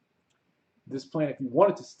 this plant, if you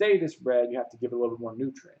want it to stay this red, you have to give it a little bit more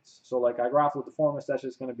nutrients. So like Hygrophila deformis, that's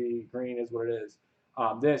just going to be green is what it is.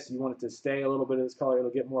 This, you want it to stay a little bit of this color.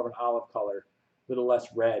 It'll get more of an olive color, a little less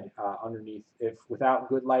red underneath. If without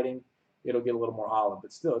good lighting, it'll get a little more olive.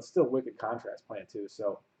 But still, it's still wicked contrast plant too.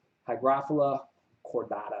 So Hygrophila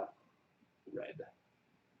cordata red.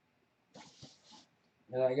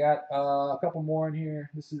 And I got a couple more in here.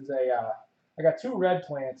 This is I got two red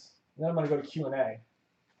plants. And then I'm going to go to Q&A.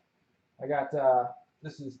 I got,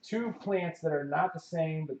 this is two plants that are not the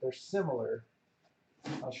same, but they're similar.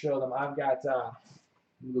 I'll show them. I've got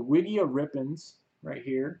Ligwigia ripens right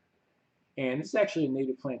here. And this is actually a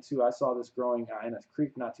native plant too. I saw this growing in a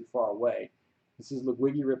creek not too far away. This is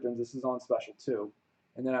Ligwigia ripens. This is on special too.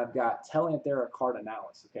 And then I've got Teleanthera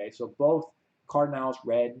cardinalis. Okay, so both cardinalis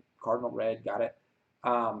red, cardinal red, got it.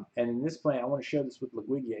 And in this plant, I want to show this with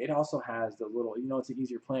Ligwigia. It also has the little, it's an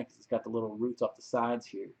easier plant because it's got the little roots off the sides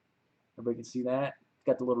here. Everybody can see that? It's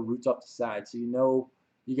got the little roots off the side, so you know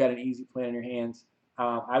you got an easy plant in your hands.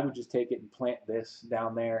 I would just take it and plant this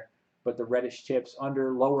down there. but the reddish tips.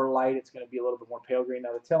 Under lower light, it's going to be a little bit more pale green.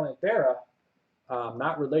 Now, the Telanthera,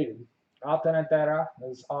 not related. Altananthera,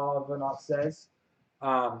 as Oliver says.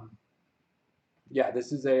 Yeah,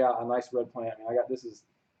 this is a nice red plant. I got this is,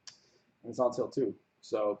 and it's on sale too.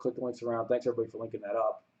 So click the links around. Thanks everybody for linking that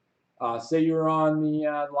up. Say you're on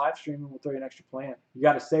the live stream and we'll throw you an extra plant. You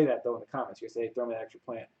got to say that though in the comments. You got to say, hey, throw me an extra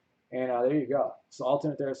plant. And there you go. So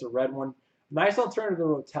alternate there's a red one. Nice alternative to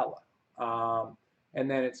Rotella. And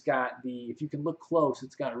then it's got the, if you can look close,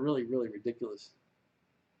 it's got a really, really ridiculous,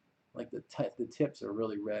 like the tips are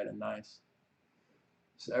really red and nice.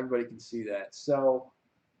 So everybody can see that. So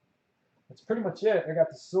that's pretty much it. I got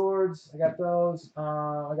the swords. I got those.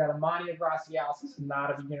 I got a Mania Gracialis. This is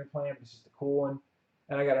not a beginner plant, but it's just a cool one.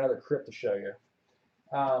 And I got another crypt to show you.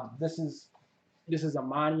 This is a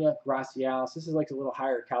Mania Gracialis. This is like a little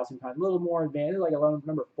higher calcium content, a little more advanced. It's like a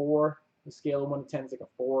number 4. The scale of 1 to 10 is like a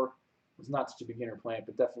 4. It's not such a beginner plant,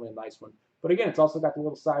 but definitely a nice one. But again, it's also got the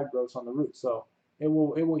little side growths on the root, so it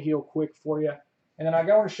will heal quick for you. And then I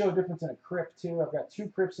want to show a difference in a crypt too. I've got 2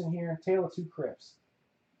 crypts in here, tail of 2 crypts.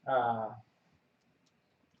 One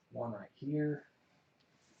right here.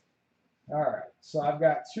 All right, so I've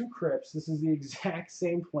got 2 crypts. This is the exact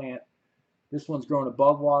same plant. This one's grown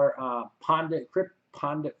above water. Crypt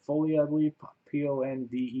pondifolia, I believe.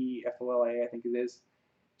 Pondefolia, I think it is.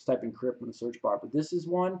 Just type in crypt in the search bar. But this is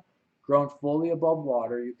one grown fully above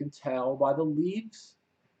water. You can tell by the leaves.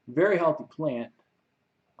 Very healthy plant.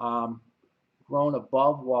 Grown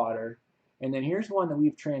above water. And then here's one that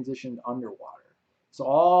we've transitioned underwater. So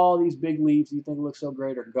all these big leaves you think look so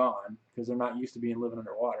great are gone because they're not used to living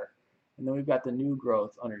underwater. And then we've got the new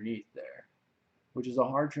growth underneath there, which is a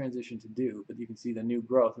hard transition to do, but you can see the new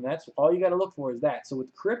growth. And that's all you got to look for is that. So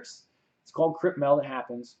with crypts, it's called crypt meld. It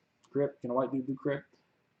happens. Crypt, can a white dude do crypt?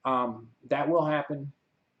 That will happen.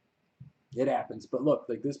 It happens. But look,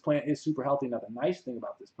 like this plant is super healthy. Now the nice thing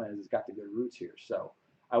about this plant is it's got the good roots here. So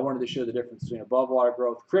I wanted to show the difference between above water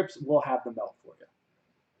growth. Crypts will have the melt for you.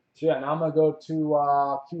 So yeah, now I'm going to go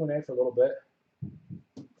to Q&A for a little bit.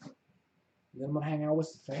 And then I'm going to hang out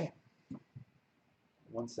with the fan.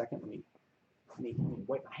 1 second, let me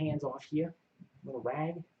wipe my hands off here. A little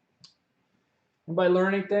rag. Anybody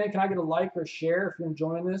learn anything? Can I get a like or a share if you're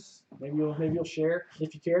enjoying this? Maybe you'll share.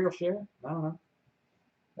 If you care, you'll share. I don't know.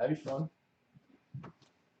 That'd be fun.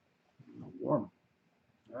 Warm.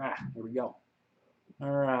 All right, here we go.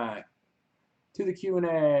 All right, to the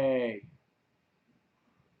Q&A.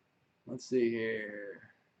 Let's see here.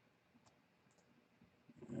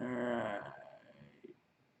 All right.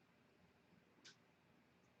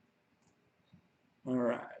 All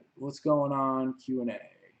right, what's going on? Q&A.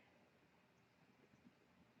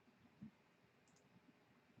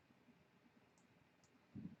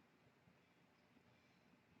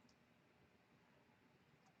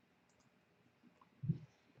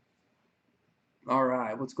 All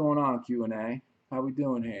right, what's going on? Q&A. How we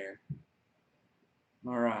doing here?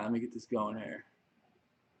 All right, let me get this going here.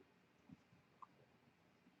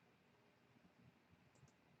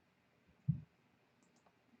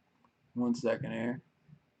 One second here.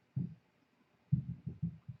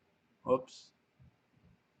 Oops.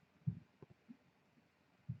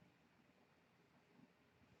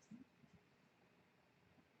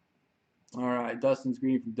 All right, Dustin's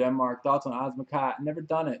Green from Denmark. Thoughts on Osmocat? Never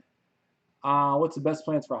done it. What's the best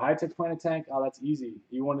plants for a high-tech plant tank? Oh, that's easy.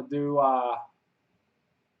 You want to do,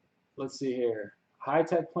 let's see here.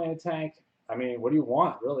 High-tech plant tank. I mean, what do you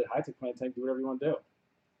want, really? High-tech plant tank, do whatever you want to do.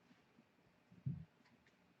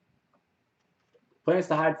 Plants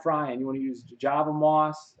to hide frying. You want to use Java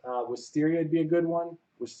moss. Wisteria would be a good one.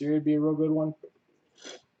 Wisteria would be a real good one.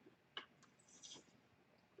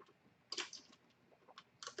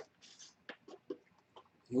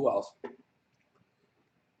 Who else?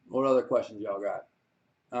 What other questions y'all got?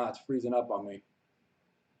 It's freezing up on me.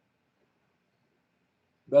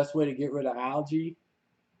 Best way to get rid of algae?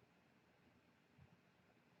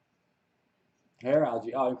 Hair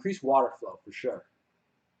algae. Oh, increase water flow for sure.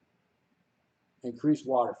 Increase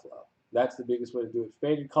water flow. That's the biggest way to do it.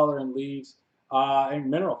 Faded color in leaves and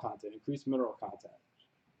mineral content. Increase mineral content.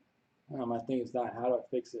 My thing is dying. How do I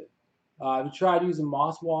fix it? Have you tried using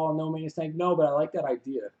moss wall, no maintenance tank? No, but I like that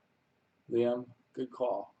idea, Liam. Good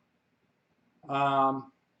call.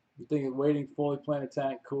 You think of waiting fully planted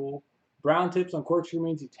tank? Cool. Brown tips on corkscrew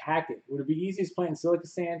means you tack it. Would it be easiest planting silica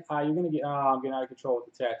sand? You're gonna get. I'm getting out of control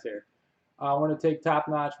with the tack here. I want to take top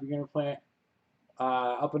notch beginner plant.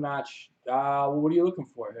 Up a notch. What are you looking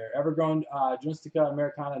for here? Evergreen, Junstica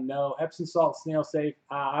Americana, no. Epsom salt, snail safe.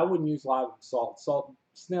 I wouldn't use live salt.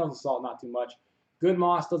 Snails and salt, not too much. Good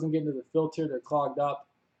moss doesn't get into the filter; they're clogged up.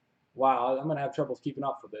 Wow, I'm gonna have trouble keeping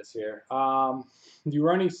up for this here. Do you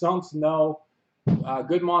run any sumps? No.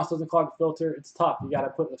 Good moss doesn't clog the filter. It's tough. You got to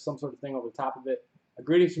put some sort of thing over the top of it.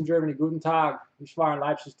 Greetings from Germany. Guten Tag. Ich war in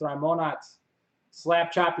Leipzig 3 Monate.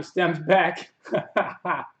 Slap chop your stems back.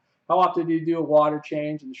 How often do you do a water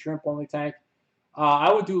change in the shrimp only tank?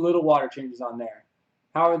 I would do little water changes on there.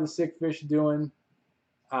 How are the sick fish doing?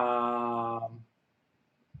 Um,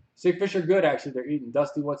 Sick fish are good, actually. They're eating.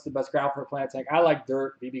 Dusty, what's the best gravel for a plant tank? I like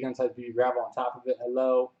dirt. BB gun size BB gravel on top of it.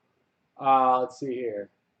 Hello. Let's see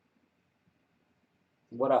here.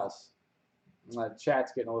 What else?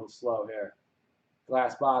 Chat's getting a little slow here.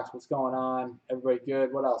 Glass box, what's going on? Everybody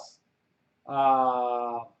good? What else?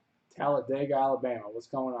 Talladega, Alabama. What's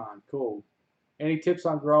going on? Cool. Any tips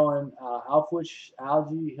on growing alphafish,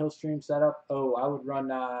 algae, hill stream setup? Oh, I would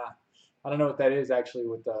run. I don't know what that is actually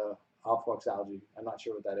with the alphafox algae. I'm not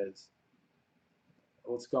sure what that is.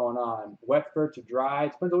 What's going on? Wet fur to dry.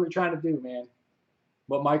 Depends on what you're trying to do, man.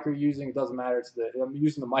 What mic are you using? It doesn't matter. I'm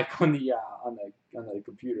using the mic on the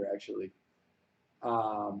computer actually.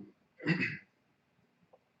 Um,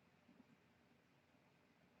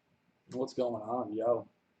 what's going on, yo?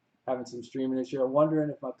 Having some streaming issue. I'm wondering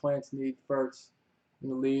if my plants need ferts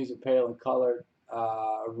and the leaves are pale in color.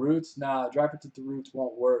 Roots, nah, dry protected roots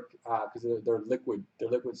won't work because they're liquid. They're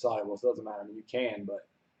liquid soluble, so it doesn't matter. I mean, you can,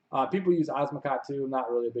 but people use Osmocote too. I'm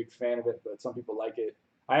not really a big fan of it, but some people like it.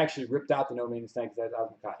 I actually ripped out the no maintenance tank because I had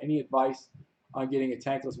Osmocote. Any advice on getting a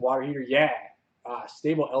tankless water heater? Yeah,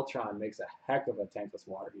 Stable Eltron makes a heck of a tankless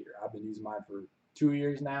water heater. I've been using mine for 2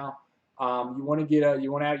 years now. You want to get a,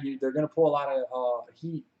 you want to, they're going to pull a lot of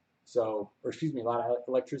heat, so, or excuse me, a lot of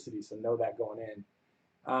electricity, so know that going in.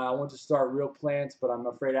 I want to start real plants, but I'm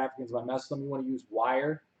afraid Africans might mess with them. You want to use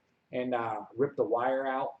wire and rip the wire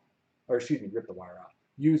out, or excuse me, rip the wire out.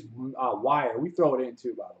 Use wire. We throw it in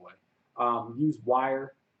too, by the way. Use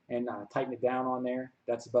wire and tighten it down on there.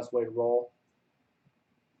 That's the best way to roll.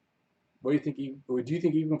 What do you think? Do you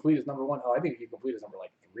think Even Complete is number one? Oh, I think Even Complete is number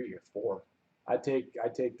like 3 or 4. I take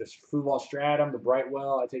the Foodball Stratum, the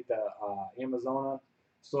Brightwell. I take the Amazona.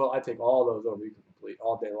 So I take all those over Even Complete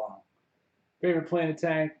all day long. Favorite planted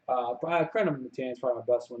tank? Crenum Matan is probably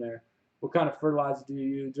my best one there. What kind of fertilizer do you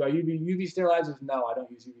use? Do I use UV sterilizers? No, I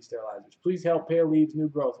don't use UV sterilizers. Please help pale leaves, new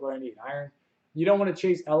growth. What do I need? Iron. You don't want to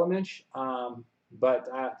chase Elemench, but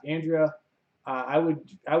Andrea, I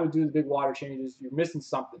would do the big water changes. You're missing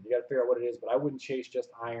something. You got to figure out what it is, but I wouldn't chase just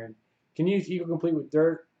iron. Can you use Eco Complete with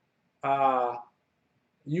dirt? Uh,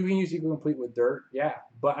 you can use Eco Complete with dirt, yeah,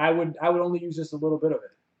 but I would only use just a little bit of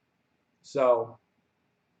it. So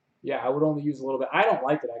yeah, I would only use a little bit. I don't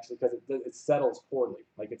like it actually because it settles poorly.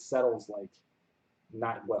 Like it settles like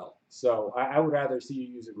not well. So I would rather see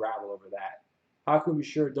you use a gravel over that. How can we be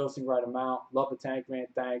sure dosing right amount? Love the tank, man.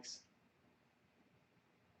 Thanks.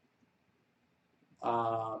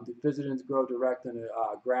 Do Physodins grow direct in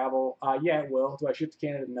gravel? Yeah, it will. Do I ship to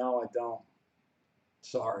Canada? No, I don't.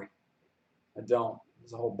 Sorry, I don't.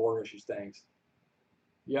 There's a whole border issues things.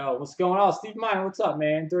 Yo, what's going on? Steve Miner, what's up,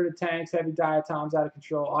 man? Dirty tanks, heavy diatoms, out of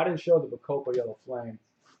control. Oh, I didn't show the Bacopa Yellow Flame.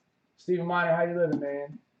 Steve Miner, how you living,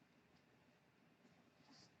 man?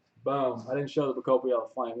 Boom. I didn't show the Bacopa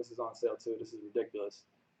Yellow Flame. This is on sale, too. This is ridiculous.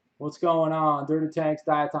 What's going on? Dirty tanks,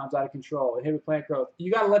 diatoms, out of control. Inhibit plant growth.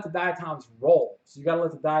 You got to let the diatoms roll. So you got to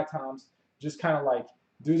let the diatoms just kind of like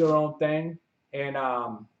do their own thing and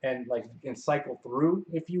cycle through,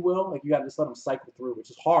 if you will. Like you got to just let them cycle through,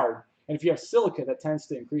 which is hard. And if you have silica, that tends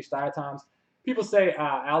to increase diatoms. People say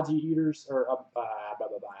algae eaters or blah, blah,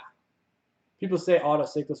 blah. People say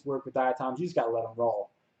autocyclists work with diatoms. You just got to let them roll.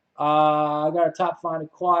 I got a top fine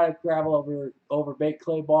aquatic gravel over baked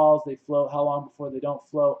clay balls. They float. How long before they don't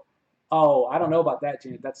float? Oh, I don't know about that,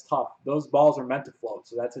 Janet. That's tough. Those balls are meant to float,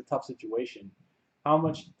 so that's a tough situation.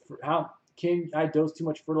 How can I dose too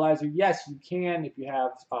much fertilizer? Yes, you can if you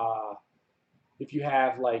have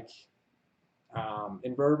like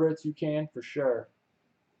invertebrates, you can for sure.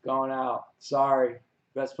 Going out. Sorry.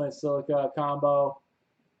 Best plant silica combo.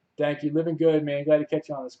 Thank you. Living good, man. Glad to catch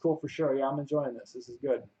you on this. Cool for sure. Yeah, I'm enjoying this. This is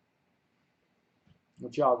good.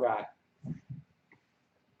 What y'all got?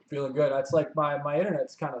 Feeling good. That's like my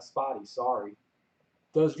internet's kind of spotty. Sorry.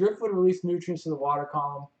 Does driftwood release nutrients to the water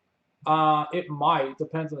column? It might. It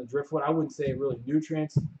depends on the driftwood. I wouldn't say really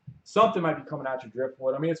nutrients. Something might be coming out your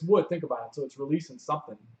driftwood. I mean, it's wood. Think about it. So it's releasing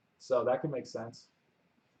something. So that could make sense.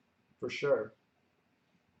 For sure.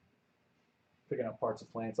 Picking up parts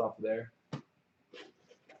of plants off of there.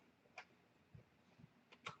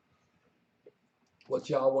 What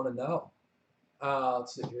y'all want to know?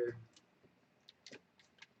 Let's see here.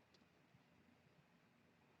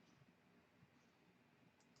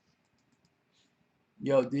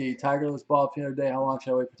 Yo, D, tigerless ball the other day. How long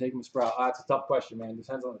should I wait for taking the sprout? It's a tough question, man.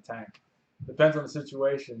 Depends on the tank. Depends on the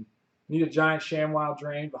situation. Need a giant ShamWow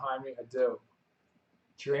drain behind me? I do.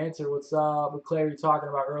 To your answer, what's what clay are you talking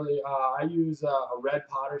about earlier? I use a red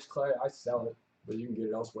potter's clay. I sell it, but you can get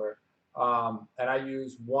it elsewhere. And I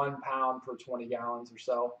use 1 pound per 20 gallons or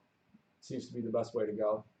so. Seems to be the best way to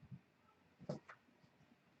go.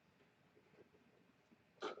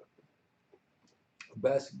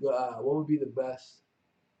 Best, what would be the best?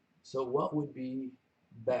 So what would be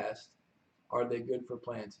best? Are they good for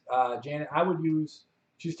plants? Janet, I would use.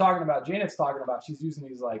 Janet's talking about. She's using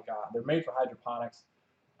these like they're made for hydroponics.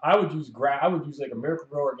 I would use like a Miracle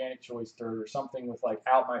Grow Organic Choice Dirt or something with like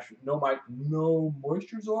no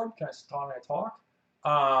moisture absorb. Can I talk?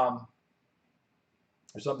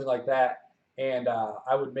 Or something like that. And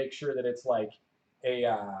I would make sure that it's like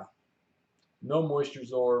a no moisture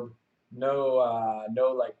absorb,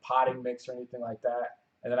 no like potting mix or anything like that.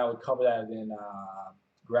 And then I would cover that in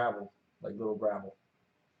gravel, like little gravel.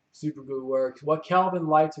 Super glue works. What Kelvin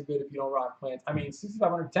lights are good if you don't rock plants? I mean,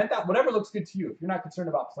 6,500, 10,000, whatever looks good to you. If you're not concerned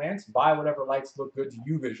about plants, buy whatever lights look good to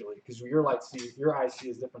you visually, because your eyes see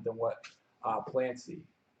is different than what plants see.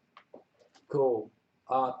 Cool.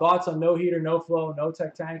 Thoughts on no heater, no flow, no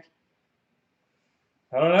tech tank?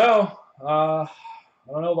 I don't know. I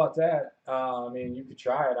don't know about that. I mean, you could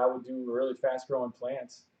try it. I would do really fast growing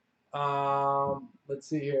plants. Let's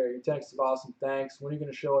see here. Your text is awesome. Thanks. When are you going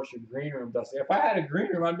to show us your green room, Dusty? If I had a green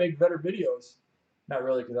room, I'd make better videos. Not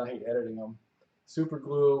really, because I hate editing them. Super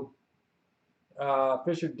glue.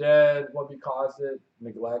 Fish are dead. What caused it?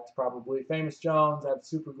 Neglect, probably. Famous Jones. I have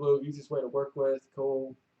super glue. Easiest way to work with.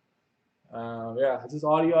 Cool. Yeah, is this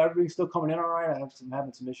audio? Everything's still coming in all right? I'm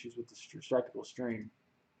having some issues with the Stractable stream.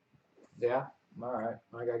 Yeah? All right.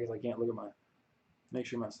 I guess I can't look at make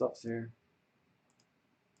sure my stuff's here.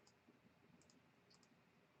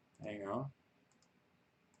 Hang on.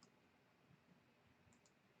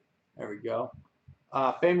 There we go.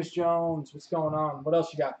 Famous Jones, what's going on? What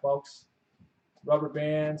else you got, folks? Rubber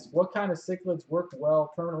bands. What kind of cichlids work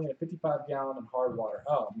well permanently in a 55-gallon in hard water?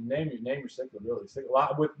 Oh, name your cichlid, really. A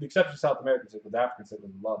lot, with the exception of South American cichlids, African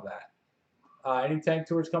cichlids would love that. Any tank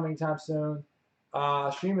tours coming anytime soon?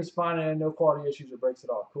 Stream is fine and no quality issues or breaks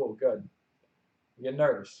at all. Cool, good. You get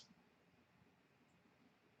nervous.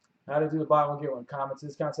 How to do the buy one get one comments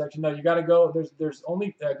discount section? No, you got to go. There's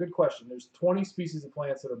only good question. There's 20 species of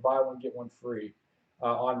plants that are buy one get one free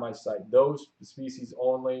on my site. Those species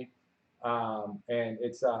only, and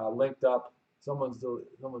it's linked up. Someone's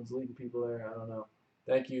leaving people there. I don't know.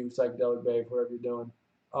 Thank you, Psychedelic Babe, whatever you're doing.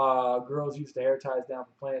 Girls used to hair ties down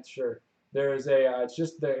for plants. Sure. There's a it's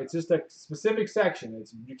just a specific section.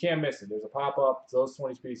 You can't miss it. There's a pop up. Those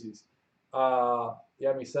 20 species. You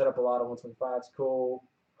have me set up a lot of 125s. Cool.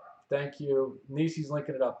 Thank you. Nisi's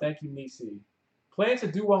linking it up. Thank you, Nisi. Plants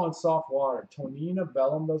that do well in soft water. Tonina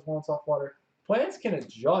bellum does well in soft water. Plants can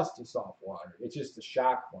adjust to soft water. It's just a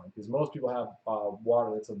shock point because most people have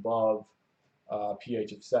water that's above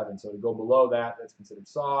pH of 7. So to go below that, that's considered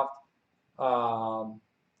soft.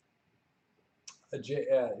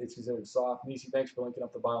 It's considered soft. Nisi, thanks for linking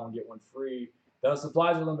up the buy one get one free. The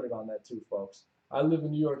supplies are limited on that too, folks. I live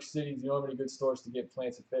in New York City. Do you know any good stores to get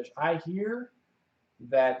plants and fish? I hear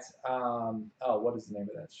that what is the name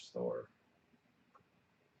of that store?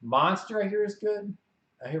 Monster, I hear is good.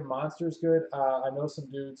 I hear Monster is good. I know some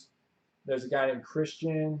dudes. There's a guy named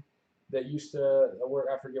Christian that used to work.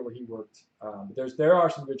 I forget where he worked. But there are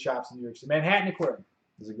some good shops in New York City. Manhattan Aquarium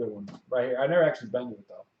is a good one right here. I never actually been to it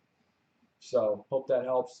though. So hope that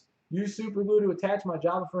helps. Use super glue to attach my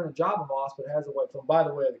Java fern and Java moss, but it has a white film. By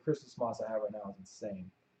the way, the Christmas moss I have right now is insane.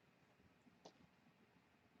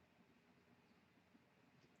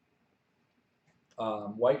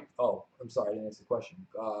 I'm sorry, I didn't answer the question.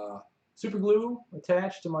 Super glue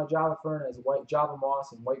attached to my Java fern as white Java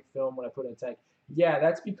moss and white film when I put it in a tank. Yeah,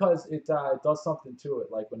 that's because it does something to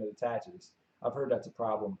it, like when it attaches. I've heard that's a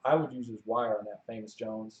problem. I would use this wire on that Famous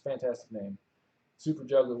Jones. Fantastic name. Super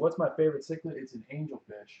juggler. What's my favorite cichlid? It's an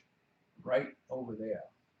angelfish. Right over there.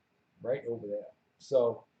 Right over there.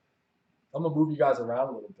 So I'm gonna move you guys around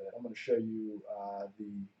a little bit. I'm gonna show you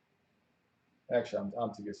Actually,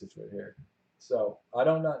 I'm too good situated here. So I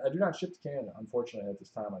do not ship to Canada, unfortunately at this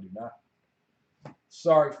time. I do not.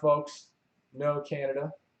 Sorry, folks, no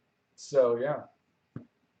Canada. So yeah.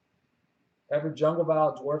 Ever jungle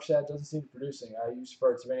vile dwarf shad doesn't seem producing. I use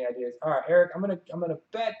spurts. Have any ideas? All right, Eric, I'm gonna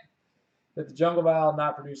bet that the jungle vile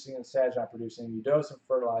not producing and sage not producing. You dose some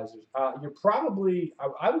fertilizers. You're probably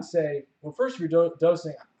I would say well first if you're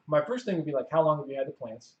dosing. My first thing would be like how long have you had the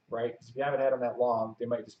plants, right? Because if you haven't had them that long, they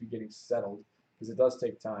might just be getting settled because it does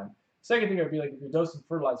take time. Second thing would be like if you're dosing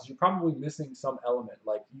fertilizers, you're probably missing some element.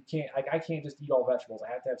 Like you can't, like I can't just eat all vegetables.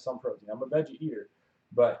 I have to have some protein. I'm a veggie eater,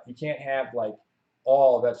 but you can't have like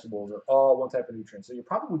all vegetables or all one type of nutrient. So you're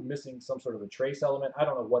probably missing some sort of a trace element. I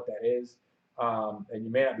don't know what that is, and you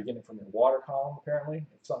may not be getting it from your water column apparently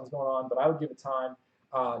if something's going on. But I would give it time.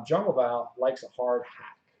 Jungle Val likes a hard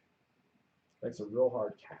hack. Likes a real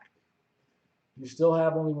hard hack. You still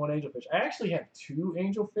have only one angelfish. I actually have two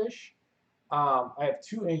angelfish. I have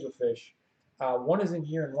two angelfish. One is in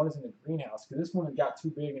here and one is in the greenhouse because this one got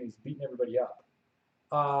too big and he's beating everybody up.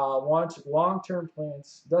 Long-term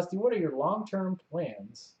plans. Dusty, what are your long-term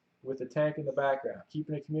plans with the tank in the background?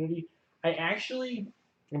 Keeping a community?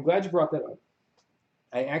 I'm glad you brought that up.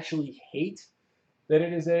 I actually hate that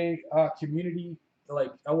it is a community,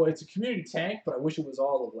 like, oh, it's a community tank, but I wish it was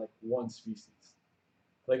all of like one species.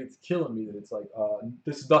 Like it's killing me that it's like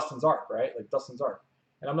this is Dustin's Ark, right? Like Dustin's Ark,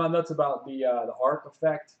 and I'm not nuts about the Ark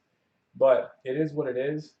effect, but it is what it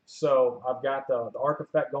is. So I've got the Ark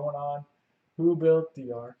effect going on. Who built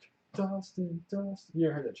the Ark? Dustin, Dustin. You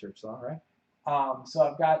ever heard that church song, right? So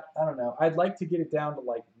I've got, I don't know. I'd like to get it down to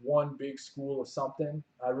like one big school of something.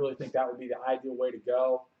 I really think that would be the ideal way to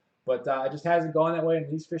go, but it just hasn't gone that way,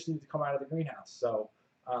 and these fish need to come out of the greenhouse. So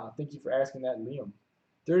thank you for asking that, Liam.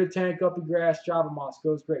 Dirty tank, guppy grass, Java moss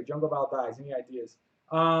goes great. Jungle Val dies. Any ideas?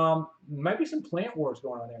 Might be some plant wars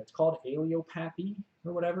going on there. It's called allelopathy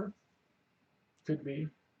or whatever. Could be.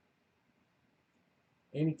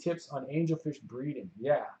 Any tips on angelfish breeding?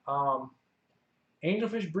 Yeah.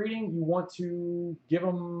 Angelfish breeding, you want to give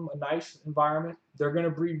them a nice environment. They're going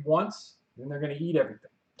to breed once, then they're going to eat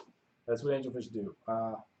everything. That's what angelfish do.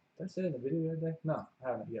 Did I say it in the video the other day? No,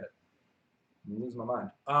 I haven't yet. I'm losing my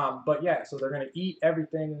mind. But yeah, so they're going to eat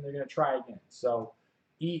everything and they're going to try again. So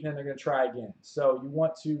eat and then they're going to try again. So you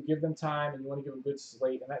want to give them time and you want to give them good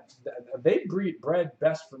slate. And they bred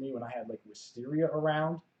best for me when I had like wisteria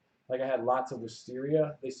around. Like I had lots of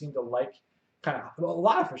wisteria. They seem to like kind of, a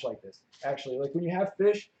lot of fish like this actually. Like when you have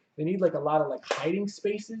fish, they need like a lot of like hiding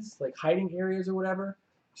spaces, like hiding areas or whatever.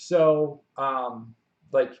 So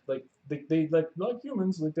like they like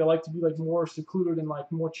humans, like they like to be like more secluded and like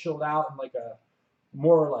more chilled out and like a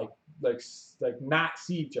more like not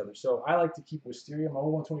see each other. So I like to keep wisteria. My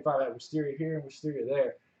 125 had wisteria here and wisteria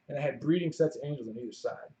there, and I had breeding sets of angels on either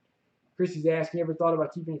side. Chrissy's asking, ever thought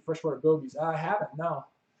about keeping any freshwater gobies? I haven't, no.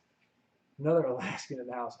 Another Alaskan in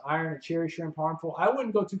the house. Iron and cherry shrimp harmful. I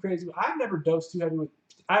wouldn't go too crazy. I've never dosed too heavy with.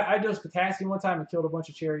 I dosed potassium one time and killed a bunch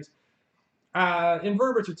of cherries.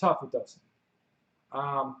 Invertebrates are tough with dosing.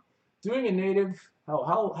 Doing a native,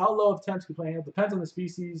 how low of temps can plant handle? Depends on the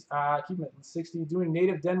species. Keep them at 60. Doing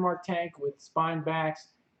native Denmark tank with spine backs,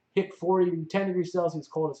 hit 40 to 10 degrees Celsius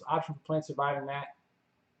cold is an option for plants surviving that.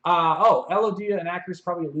 Elodia and Acris is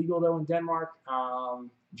probably illegal though in Denmark.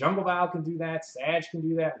 Jungle Val can do that. Sag can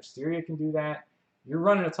do that. Wisteria can do that. You're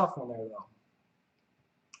running a tough one there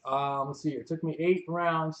though. Let's see here. It took me 8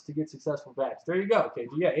 rounds to get successful batch. There you go. Okay,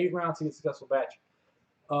 yeah, 8 rounds to get successful batch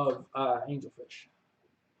of angelfish.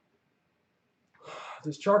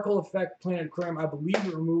 Does charcoal affect plant aquarium? I believe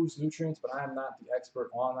it removes nutrients, but I am not the expert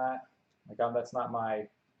on that. Like that's not my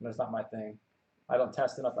thing. I don't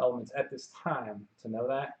test enough elements at this time to know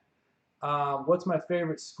that. What's my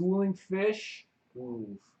favorite schooling fish?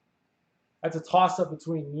 Ooh, that's a toss-up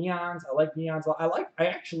between neons. I like neons. I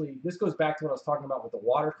actually, this goes back to what I was talking about with the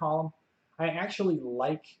water column. I actually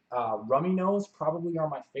like rummy nose. Probably are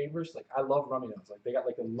my favorites. Like I love rummy nose. Like they got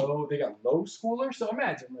low schooler. So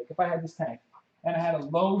imagine like if I had this tank and I had a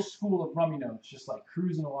low school of rummy nose just like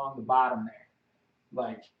cruising along the bottom there,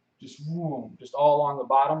 like just boom, just all along the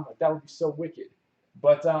bottom. Like that would be so wicked.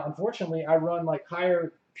 But unfortunately, I run like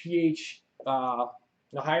higher pH,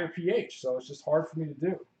 higher pH, so it's just hard for me to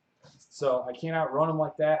do. So I can't outrun them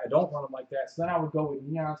like that. I don't run them like that. So then I would go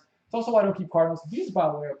with neons. It's also why I don't keep cardinals. These, by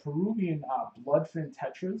the way, are Peruvian bloodfin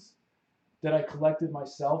tetras that I collected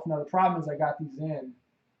myself. Now the problem is I got these in,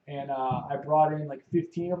 and I brought in like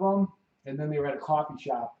 15 of them, and then they were at a coffee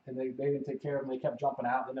shop, and they didn't take care of them. They kept jumping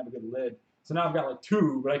out. They never get a lid. So now I've got like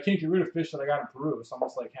 2, but I can't get rid of fish that I got in Peru. So I'm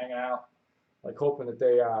just like hanging out, like hoping that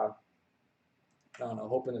they, I don't know,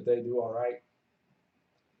 hoping that they do all right.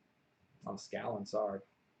 I'm scowling, sorry.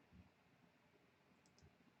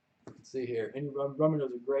 Let's see here. Any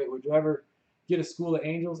rumminose are great. Would you ever get a school of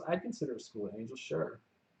angels? I'd consider a school of angels, sure.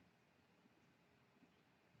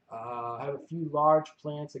 I have a few large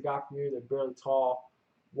plants I got from here. They're barely tall.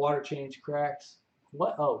 Water change cracks.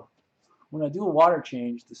 What? Oh, when I do a water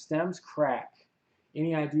change, the stems crack.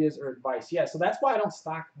 Any ideas or advice? Yeah, so that's why I don't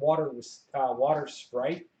stock water with water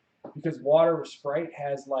Sprite, because water with Sprite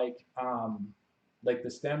has like the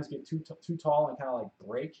stems get too tall and kind of like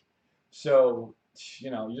break. So,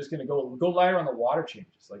 you know, you're just gonna go lighter on the water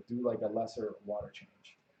changes. Like do like a lesser water change.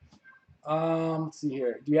 Let's see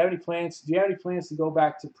here. Do you have any plans? Do you have any plans to go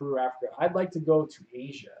back to Peru, Africa? I'd like to go to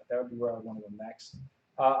Asia. That would be where I want to go next.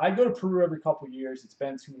 I go to Peru every couple of years. It's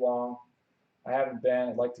been too long. I haven't been.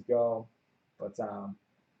 I'd like to go, but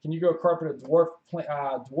can you go carpet a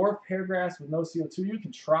dwarf pear grass with no CO2? You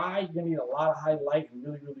can try. You're gonna need a lot of high light and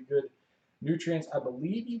really good nutrients. I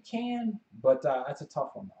believe you can, but that's a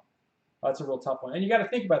tough one though. That's a real tough one. And you got to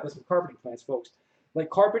think about this with carpeting plants, folks.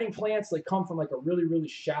 Like carpeting plants, they come from like a really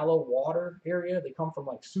shallow water area. They come from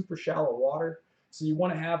like super shallow water. So you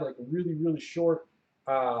want to have like a really short,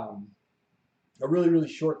 a really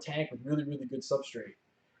short tank with really good substrate.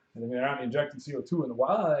 And I mean, they're not injecting CO2 in the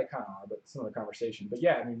wild. They kind of are, but it's another conversation. But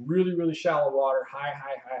yeah, I mean, really shallow water, high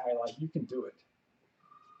light. You can do it.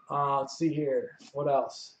 Let's see here. What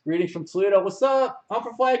else? Greetings from Toledo. What's up? I'm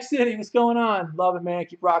from Flag City. What's going on? Love it, man.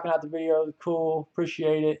 Keep rocking out the videos. Cool.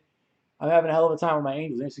 Appreciate it. I'm having a hell of a time with my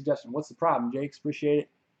angels. Any suggestion? What's the problem, Jakes? Appreciate it.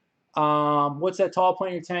 What's that tall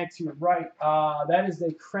plant in your tank to your right? That is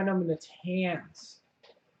the Crenum natans.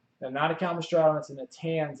 And not a Calmistratum, it's a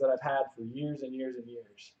natans that I've had for years and years.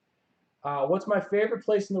 What's my favorite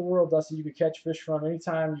place in the world, Dusty, you could catch fish from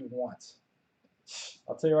anytime you want?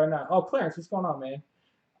 I'll tell you right now. Oh, Clarence, what's going on, man?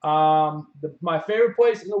 My favorite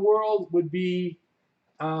place in the world would be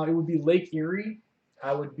Lake Erie.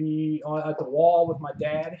 I would be at the wall with my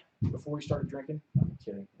dad before we started drinking. I'm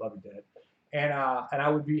kidding, love you, Dad. And I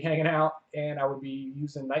would be hanging out, and I would be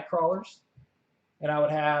using night crawlers, and I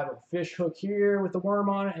would have a fish hook here with the worm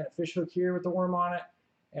on it, and a fish hook here with the worm on it,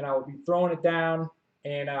 and I would be throwing it down,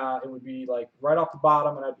 and it would be like right off the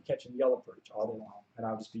bottom, and I'd be catching yellow perch all day long, and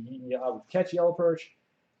I would just be eating. I would catch yellow perch,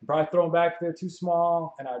 and probably throw them back if they're too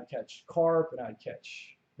small, and I would catch carp, and I'd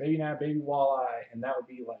catch maybe not baby walleye, and that would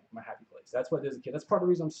be like my happy place. That's what it is as a kid. That's part of the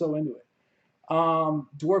reason I'm so into it.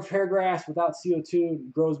 Dwarf hairgrass without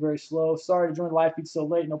CO2 grows very slow. Sorry to join the live feed so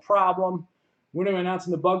late. No problem. When are we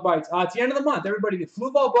announcing the bug bites? It's the end of the month. Everybody, the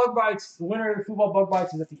flu ball bug bites, the winner of the flu ball bug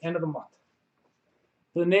bites is at the end of the month.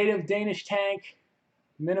 For the native Danish tank,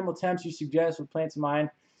 minimal temps you suggest with plants of mine.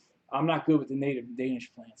 I'm not good with the native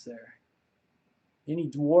Danish plants there. Any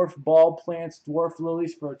dwarf bulb plants, dwarf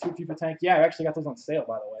lilies for a 2 feet per tank? Yeah, I actually got those on sale,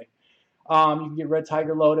 by the way. You can get red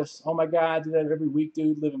tiger lotus. Oh my God, I do that every week,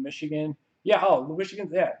 dude. Live in Michigan. Yeah, Michigan.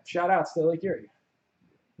 Yeah, shout outs to Lake Erie.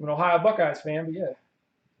 I'm an Ohio Buckeyes fan, but yeah.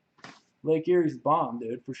 Lake Erie's the bomb,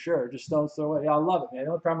 dude, for sure. Just stones throw away. Yeah, I love it, man.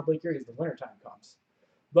 The only problem with Lake Erie is the wintertime comes.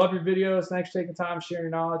 Love your videos. Thanks for taking time, sharing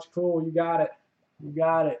your knowledge. Cool, you got it. You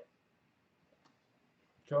got it.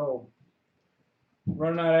 Cool.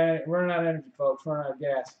 Running out of energy, folks. Running out of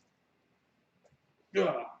gas.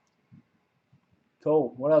 Ugh.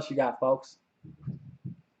 Cool. What else you got, folks?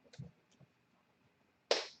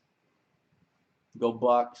 Go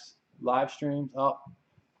Bucks. Live streams. Oh,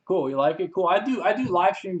 cool. You like it? Cool. I do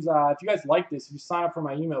live streams. If you guys like this, if you sign up for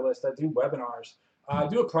my email list, I do webinars. I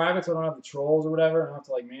do it private so I don't have the trolls or whatever. I don't have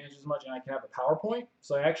to like manage as much, and I can have a PowerPoint.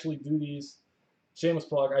 So I actually do these. Shameless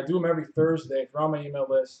plug. I do them every Thursday. If you're on my email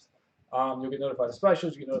list, you'll get notified of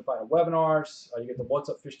specials. You get notified of webinars. You get the What's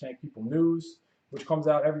Up Fish Tank People news, which comes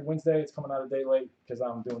out every Wednesday. It's coming out a day late because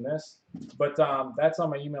I'm doing this. But that's on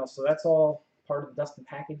my email. So that's all part of the Dustin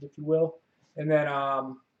package, if you will. And then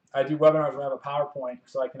I do webinars where I have a PowerPoint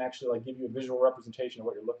so I can actually like give you a visual representation of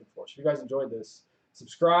what you're looking for. So if you guys enjoyed this,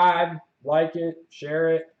 subscribe, like it, share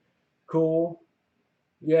it. Cool.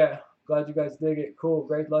 Yeah. Glad you guys dig it. Cool.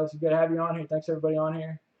 Great. Love you. Good to have you on here. Thanks everybody on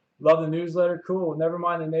here. Love the newsletter. Cool. Never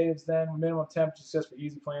mind the natives then. Minimum temperature just for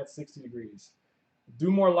easy plants, 60 degrees.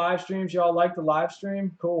 Do more live streams. Y'all like the live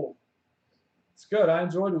stream? Cool. It's good. I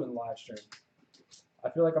enjoy doing the live stream. I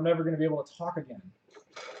feel like I'm never going to be able to talk again.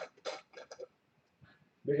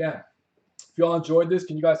 But yeah, if y'all enjoyed this,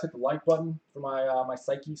 can you guys hit the like button for my my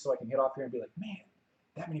psyche so I can hit off here and be like, man,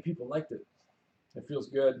 that many people liked it. It feels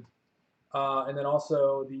good. And then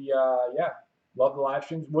also yeah, love the live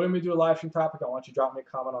streams. When we do a live stream topic, I want you to drop me a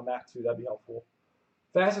comment on that too. That'd be helpful.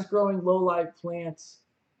 Fastest growing low light plants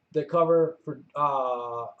that cover for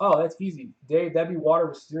oh, that's easy. Dave, that'd be water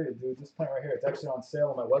wisteria, dude. This plant right here. It's actually on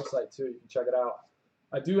sale on my website too. You can check it out.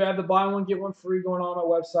 I do have the buy one, get one free going on my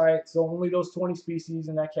website. So only those 20 species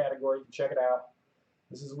in that category. You can check it out.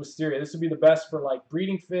 This is wisteria. This would be the best for like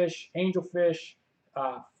breeding fish, angelfish,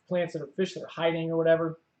 plants that are fish that are hiding or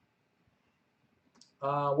whatever.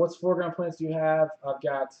 What's foreground plants do you have? I've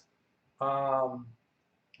got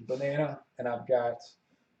banana, and I've got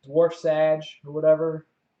dwarf sage or whatever.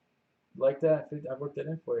 Like that? I worked that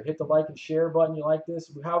in for you. Hit the like and share button. You like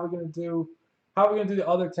this? How are we going to do How are we gonna do the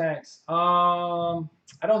other tanks? I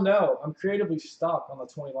don't know. I'm creatively stuck on the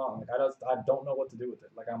 20 long. Like I don't know what to do with it.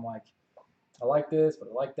 Like I'm like, I like this, but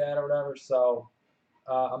I like that or whatever. So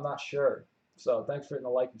I'm not sure. So thanks for hitting the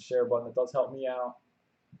like and share button. It does help me out.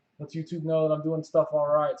 Lets YouTube know that I'm doing stuff all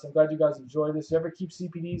right. So I'm glad you guys enjoy this. You ever keep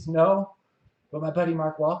CPDs? No. But my buddy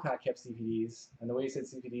Mark Walcott kept CPDs, and the way he said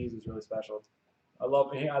CPDs was really special. I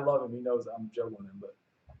love him. I love him. He knows I'm joking with him,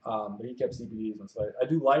 but he kept CPDs. And so I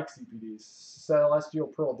do like CPDs. Celestial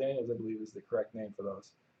Pearl Daniels, I believe, is the correct name for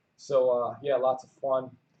those. So yeah, lots of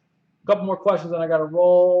fun. A couple more questions, and I got to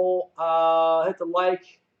roll. Hit the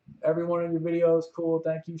like. Every one of your videos, cool.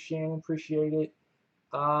 Thank you, Shannon. Appreciate it.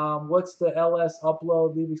 What's the LS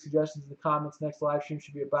upload? Leaving suggestions in the comments. Next live stream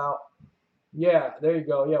should be about. Yeah, there you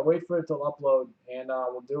go. Yeah, wait for it to upload, and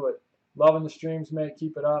we'll do it. Loving the streams, mate.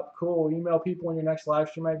 Keep it up. Cool. Email people when your next live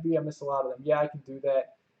stream might be. I miss a lot of them. Yeah, I can do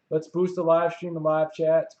that. Let's boost the live stream and live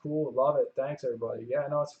chat. It's cool. Love it. Thanks, everybody. Yeah, I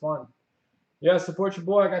know it's fun. Yeah, support your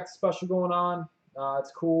boy. I got the special going on.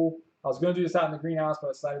 It's cool. I was going to do this out in the greenhouse, but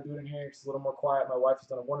I decided to do it in here. It's a little more quiet. My wife has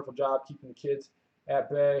done a wonderful job keeping the kids at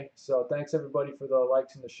bay. So thanks, everybody, for the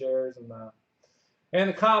likes and the shares and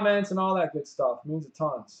the comments and all that good stuff. It means a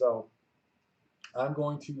ton. So I'm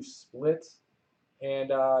going to split, and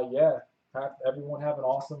yeah, everyone have an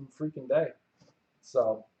awesome freaking day.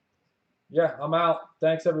 So yeah, I'm out.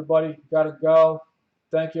 Thanks everybody. Gotta go.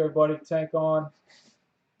 Thank you everybody. Tank on.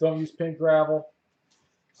 Don't use pink gravel.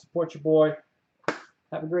 Support your boy.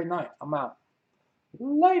 Have a great night. I'm out.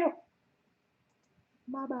 Later.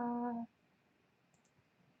 Bye bye.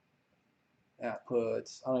 That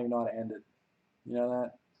puts. I don't even know how to end it. You know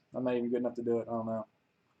that? I'm not even good enough to do it. I don't know.